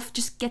stuff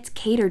just gets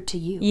catered to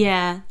you.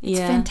 Yeah, It's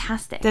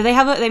fantastic.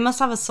 They must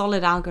have a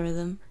solid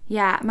algorithm.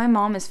 Yeah, my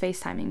mom is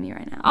FaceTiming me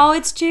right now. Oh,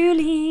 it's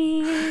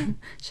Julie.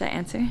 Should I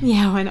answer?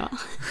 Yeah, why not?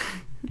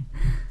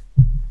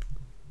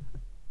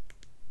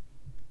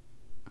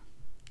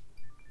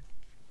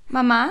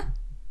 Mama?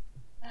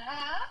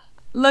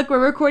 Look,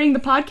 we're recording the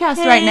podcast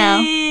right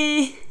now.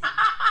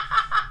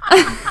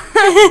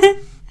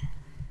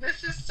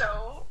 This is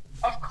so...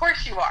 Of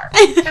course you are.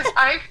 Because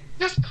I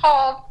just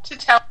called to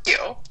tell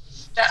you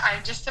that I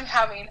just am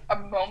having a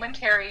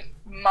momentary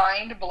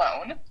mind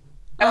blown.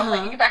 And I'll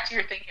let you get back to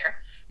your thing here.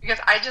 Because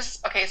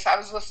so I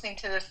was listening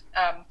to this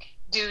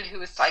dude who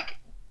was like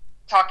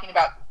talking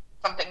about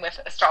something with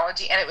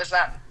astrology, and it was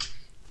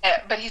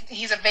but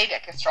he's a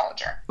Vedic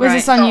astrologer. Was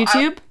this on So,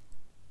 YouTube?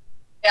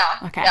 Yeah.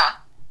 Okay. Yeah.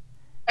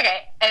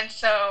 Okay. And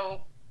so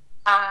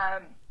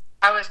I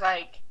was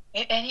like,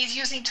 and he's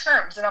using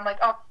terms, and I'm like,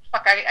 oh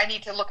fuck, I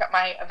need to look up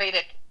my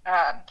Vedic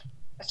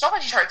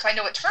astrology chart so I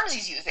know what terms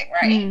he's using,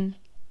 right? And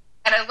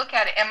I look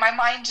at it, and my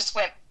mind just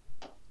went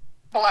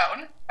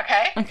blown.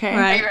 Okay. Okay.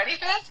 Are you ready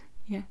for this?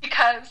 Yeah.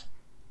 Because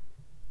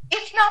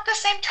it's not the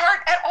same chart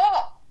at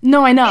all.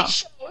 No, I know. It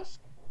shows.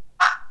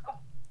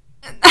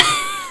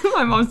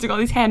 My mom's doing all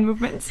these hand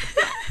movements.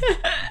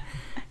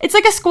 It's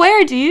like a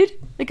square, dude.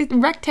 Like a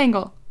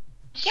rectangle.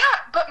 Yeah,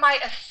 but my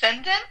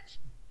ascendant,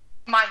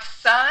 my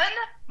sun,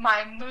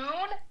 my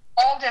moon,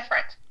 all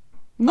different.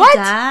 What?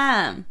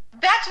 Damn.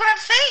 That's what I'm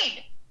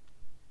saying.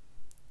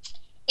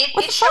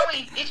 What It's the fuck?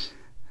 showing.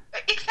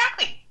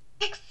 Exactly.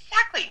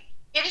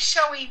 It is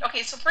showing.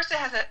 Okay, so first it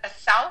has a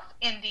South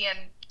Indian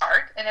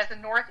chart and has a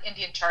North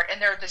Indian chart,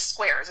 and there are the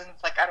squares, and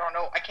it's like I don't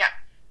know. I can't.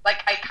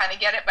 Like I kind of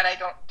get it, but I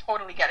don't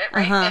totally get it,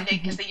 right? And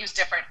because they use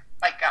different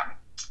like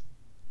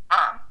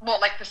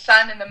the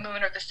sun and the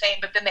moon are the same,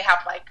 but then they have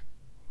like.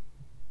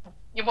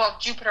 Well,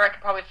 Jupiter I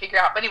could probably figure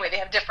out. But anyway, they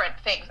have different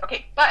things.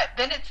 Okay, but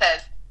then it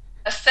says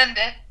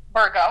ascendant,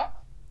 Virgo,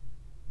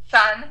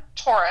 sun,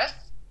 Taurus,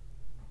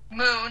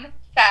 moon,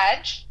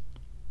 Sag.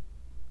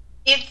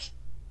 It's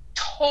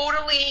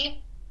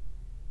totally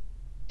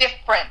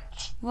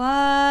different.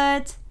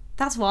 What?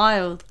 That's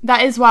wild.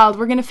 That is wild.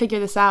 We're gonna figure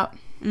this out.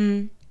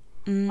 Right?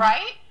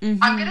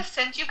 Mm-hmm. I'm going to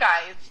send you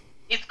guys.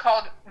 It's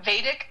called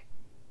Vedic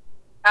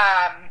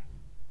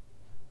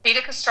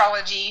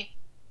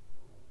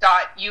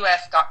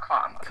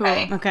astrology.us.com.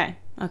 Okay? Cool. Okay.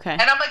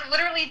 And I'm like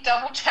literally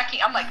double checking.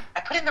 I'm like,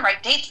 I put in the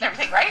right dates and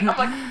everything, right? I'm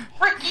like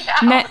freaking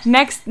out.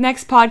 Next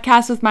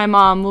podcast with my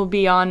mom will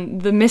be on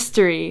the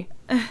mystery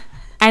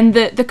and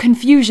the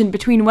confusion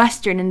between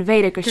Western and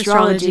Vedic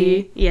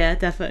astrology. Yeah,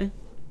 definitely.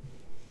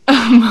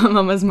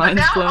 Mama's mind's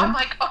now blown. I'm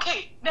like,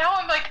 okay, now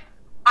I'm like,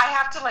 I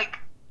have to like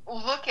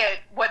look at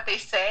what they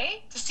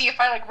say to see if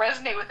I like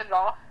resonate with it at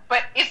all.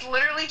 But it's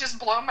literally just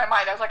blown my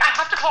mind. I was like, I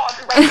have to call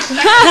Audrey right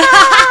now.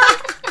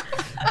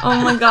 Oh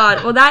my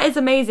god. Well, that is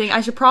amazing. I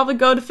should probably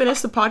go to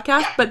finish the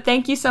podcast, but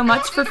thank you so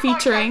much for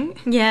featuring.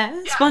 Yeah,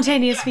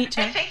 spontaneous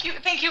feature. And thank you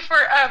for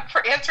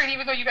answering,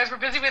 even though you guys were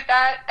busy with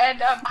that.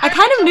 And I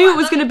kind of knew it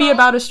was going to be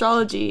about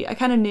astrology. I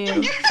kind of knew.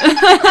 Of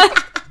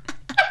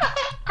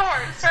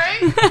course,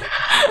 right?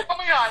 Oh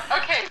my god.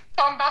 Okay,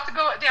 so I'm about to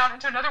go down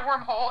into another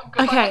wormhole.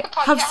 Good luck Okay, with the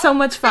have podcast. so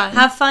much fun.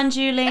 Have fun,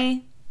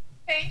 Julie.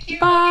 Thank you.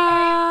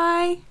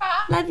 Bye.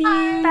 Bye. Love you.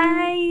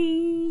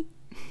 Bye.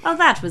 Oh,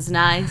 that was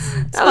nice.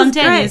 was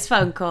Spontaneous great.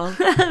 phone call.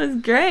 That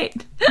was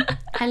great.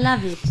 I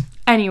love it.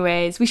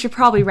 Anyways, we should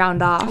probably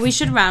round off. We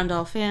should round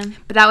off, yeah.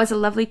 But that was a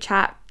lovely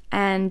chat,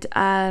 and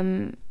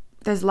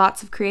there's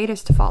lots of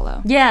creators to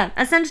follow. Yeah,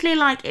 essentially,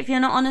 like, if you're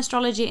not on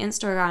astrology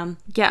Instagram,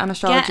 Get on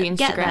astrology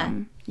Get there.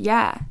 Instagram.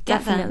 Yeah, Get there.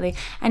 definitely.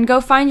 And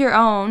go find your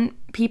own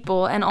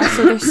people. And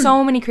also, there's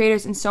so many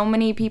creators and so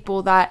many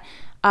people that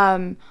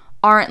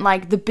aren't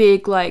like the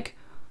big like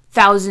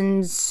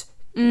thousands,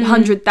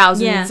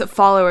 100,000s Yeah. of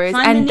followers.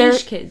 Find and the they're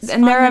niche kids.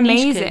 and Find they're the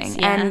niche amazing. kids,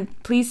 yeah.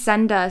 And please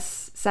send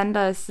us. send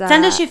us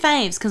your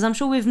faves, because I'm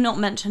sure we've not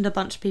mentioned a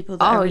bunch of people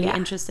that are really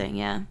interesting.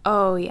 Yeah.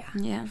 Oh yeah.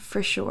 Yeah.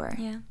 For sure.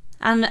 Yeah.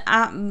 And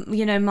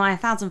my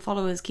 1,000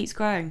 followers keeps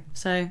growing,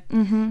 so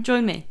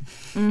join me.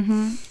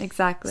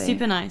 Exactly.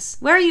 Super nice.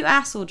 Where are you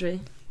at,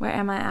 Audrey? Where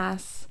am I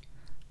ass?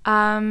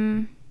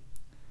 I'm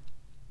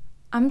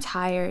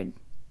tired.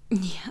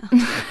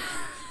 Yeah.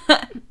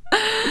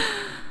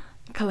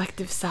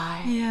 Collective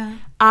sigh. Yeah.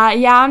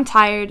 Yeah, I'm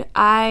tired.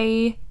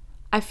 I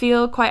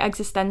feel quite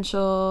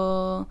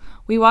existential.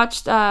 We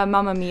watched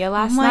Mamma Mia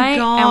last night,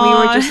 and we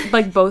were just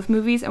like both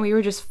movies, and we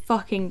were just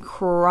fucking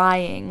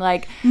crying.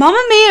 Like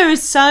Mamma Mia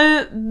is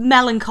so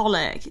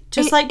melancholic,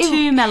 just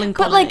too melancholic.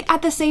 But like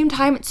at the same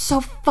time, it's so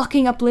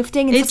fucking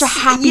uplifting. It's such a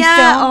happy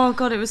film. Oh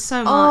god, it was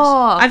so much.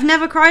 Oh. I've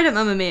never cried at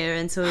Mamma Mia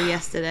until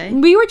yesterday.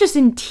 We were just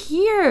in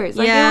tears.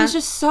 Like Yeah. it was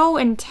just so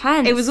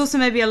intense. It was also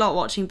maybe a lot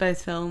watching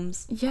both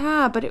films.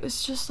 Yeah, but it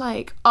was just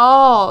like,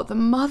 oh, the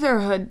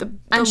motherhood, the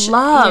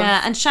love.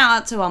 Yeah, and shout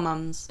out to our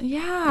mums.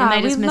 Yeah, It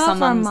made us we miss our love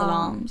mums a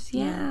lot.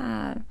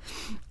 Yeah.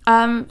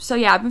 So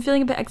yeah, I've been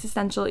feeling a bit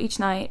existential each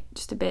night,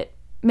 just a bit.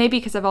 Maybe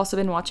because I've also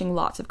been watching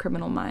lots of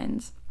Criminal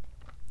Minds.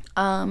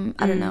 I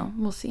don't know.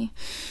 We'll see.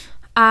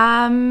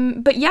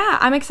 But yeah,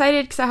 I'm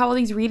excited because I have all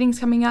these readings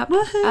coming up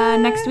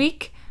next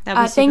week.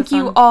 That'll be super thank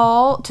you fun.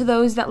 all to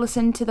those that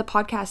listen to the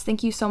podcast.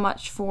 Thank you so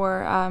much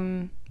for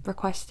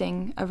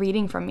requesting a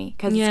reading from me,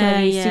 because it's going to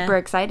be super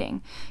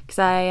exciting, because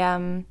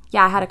I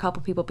had a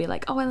couple people be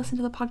like, oh, I listened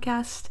to the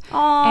podcast,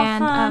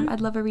 and I'd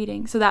love a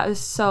reading. So that was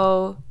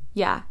so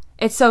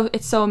it's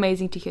so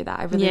amazing to hear that.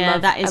 I really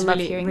love that is I love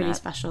really hearing really that.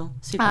 special,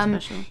 super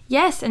special.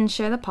 Yes, and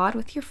share the pod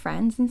with your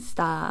friends and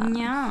stuff.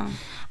 Yeah.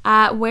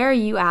 Where are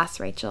you at,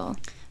 Rachel?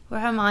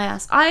 Where am I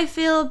at? I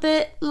feel a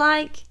bit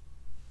like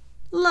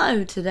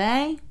low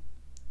today.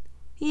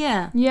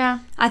 Yeah.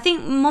 I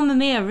think Mamma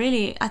Mia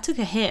really, I took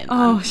a hit.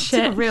 Oh, I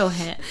shit. took a real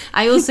hit.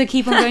 I also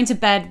keep on going to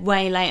bed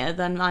way later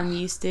than I'm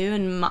used to,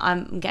 and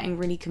I'm getting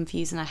really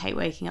confused, and I hate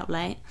waking up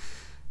late.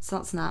 So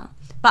that's that.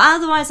 But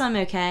otherwise, I'm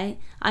okay.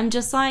 I'm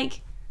just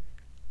like,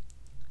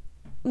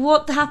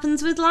 what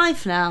happens with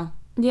life now?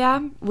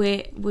 Yeah.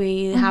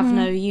 We have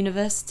no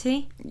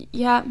university.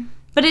 Yeah.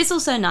 But it's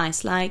also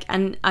nice, like,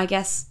 and I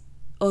guess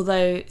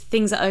although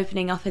things are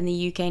opening up in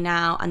the UK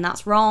now, and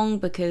that's wrong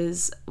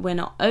because we're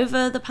not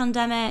over the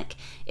pandemic,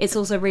 it's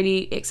also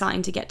really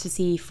exciting to get to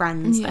see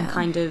friends and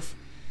kind of...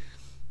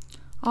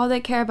 All they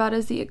care about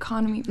is the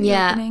economy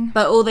reopening. Yeah,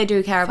 but all they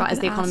do care about is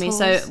the Fucking economy.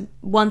 assholes. So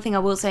one thing I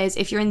will say is,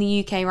 if you're in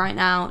the UK right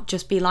now,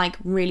 just be like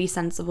really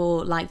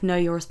sensible, like know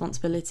your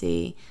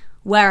responsibility,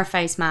 wear a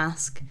face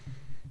mask,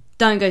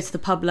 don't go to the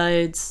pub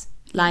loads,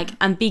 like,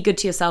 and be good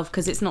to yourself,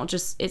 because it's not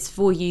just, it's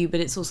for you, but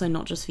it's also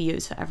not just for you,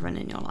 it's for everyone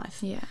in your life.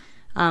 Yeah.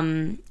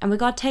 And we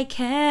gotta take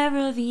care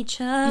of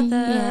each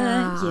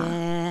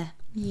other.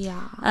 Yeah.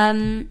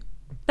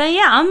 But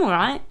yeah, I'm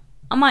alright.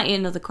 I might eat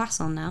another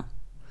croissant now.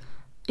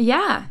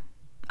 Yeah.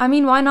 I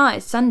mean, why not?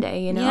 It's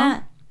Sunday, you know?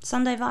 Yeah,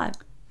 Sunday vibe.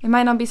 It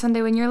might not be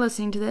Sunday when you're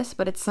listening to this,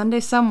 but it's Sunday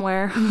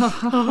somewhere.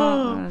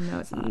 No,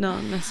 it's not.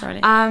 Not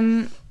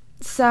necessarily.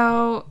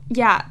 So,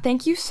 yeah,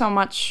 thank you so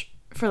much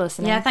for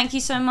listening. Yeah, thank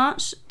you so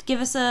much. Give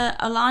us a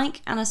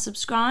like and a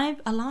subscribe.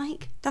 A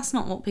like? That's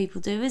not what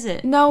people do, is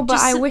it? No, but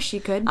Just I wish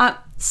you could.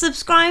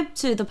 Subscribe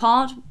to the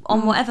pod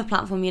on whatever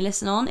platform you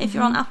listen on. If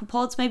you're on Apple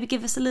Pods, maybe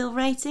give us a little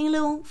rating, a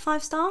little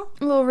 5-star.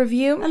 A little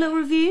review. A little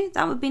review.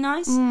 That would be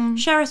nice.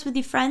 Share us with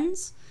your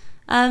friends.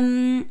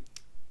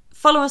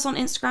 Follow us on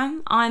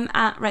Instagram. I'm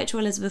at Rachel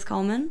Elizabeth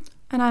Coleman.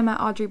 And I'm at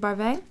Audrey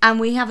Barvet. And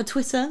we have a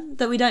Twitter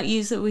that we don't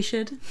use that we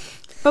should.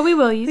 But we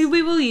will use.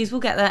 We will use. We'll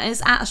get there.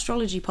 It's at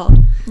Astrology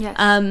Pod. Yes.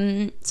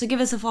 So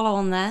give us a follow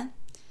on there.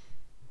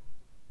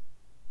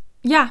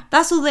 Yeah.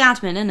 That's all the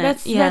admin, isn't it?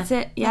 That's it. Yeah, That's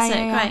it.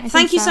 yeah. Great.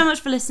 Thank you so much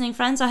for listening,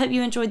 friends. I hope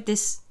you enjoyed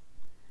this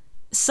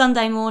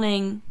Sunday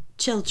morning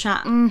chill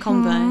chat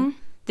convo.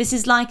 This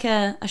is like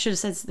I should have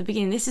said this at the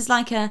beginning, this is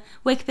like a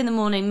wake up in the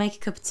morning, make a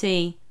cup of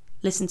tea,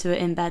 listen to it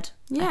in bed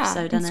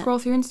episode, and isn't scroll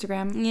through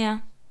Instagram. it? Yeah.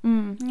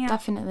 Yeah.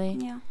 Definitely.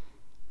 Yeah.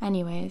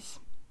 Anyways,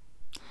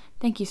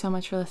 thank you so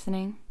much for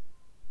listening.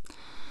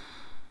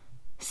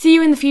 See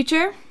you in the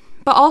future,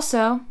 but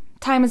also,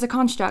 time is a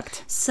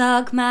construct.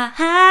 Suck my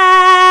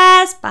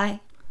ass.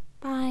 Bye.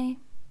 Bye.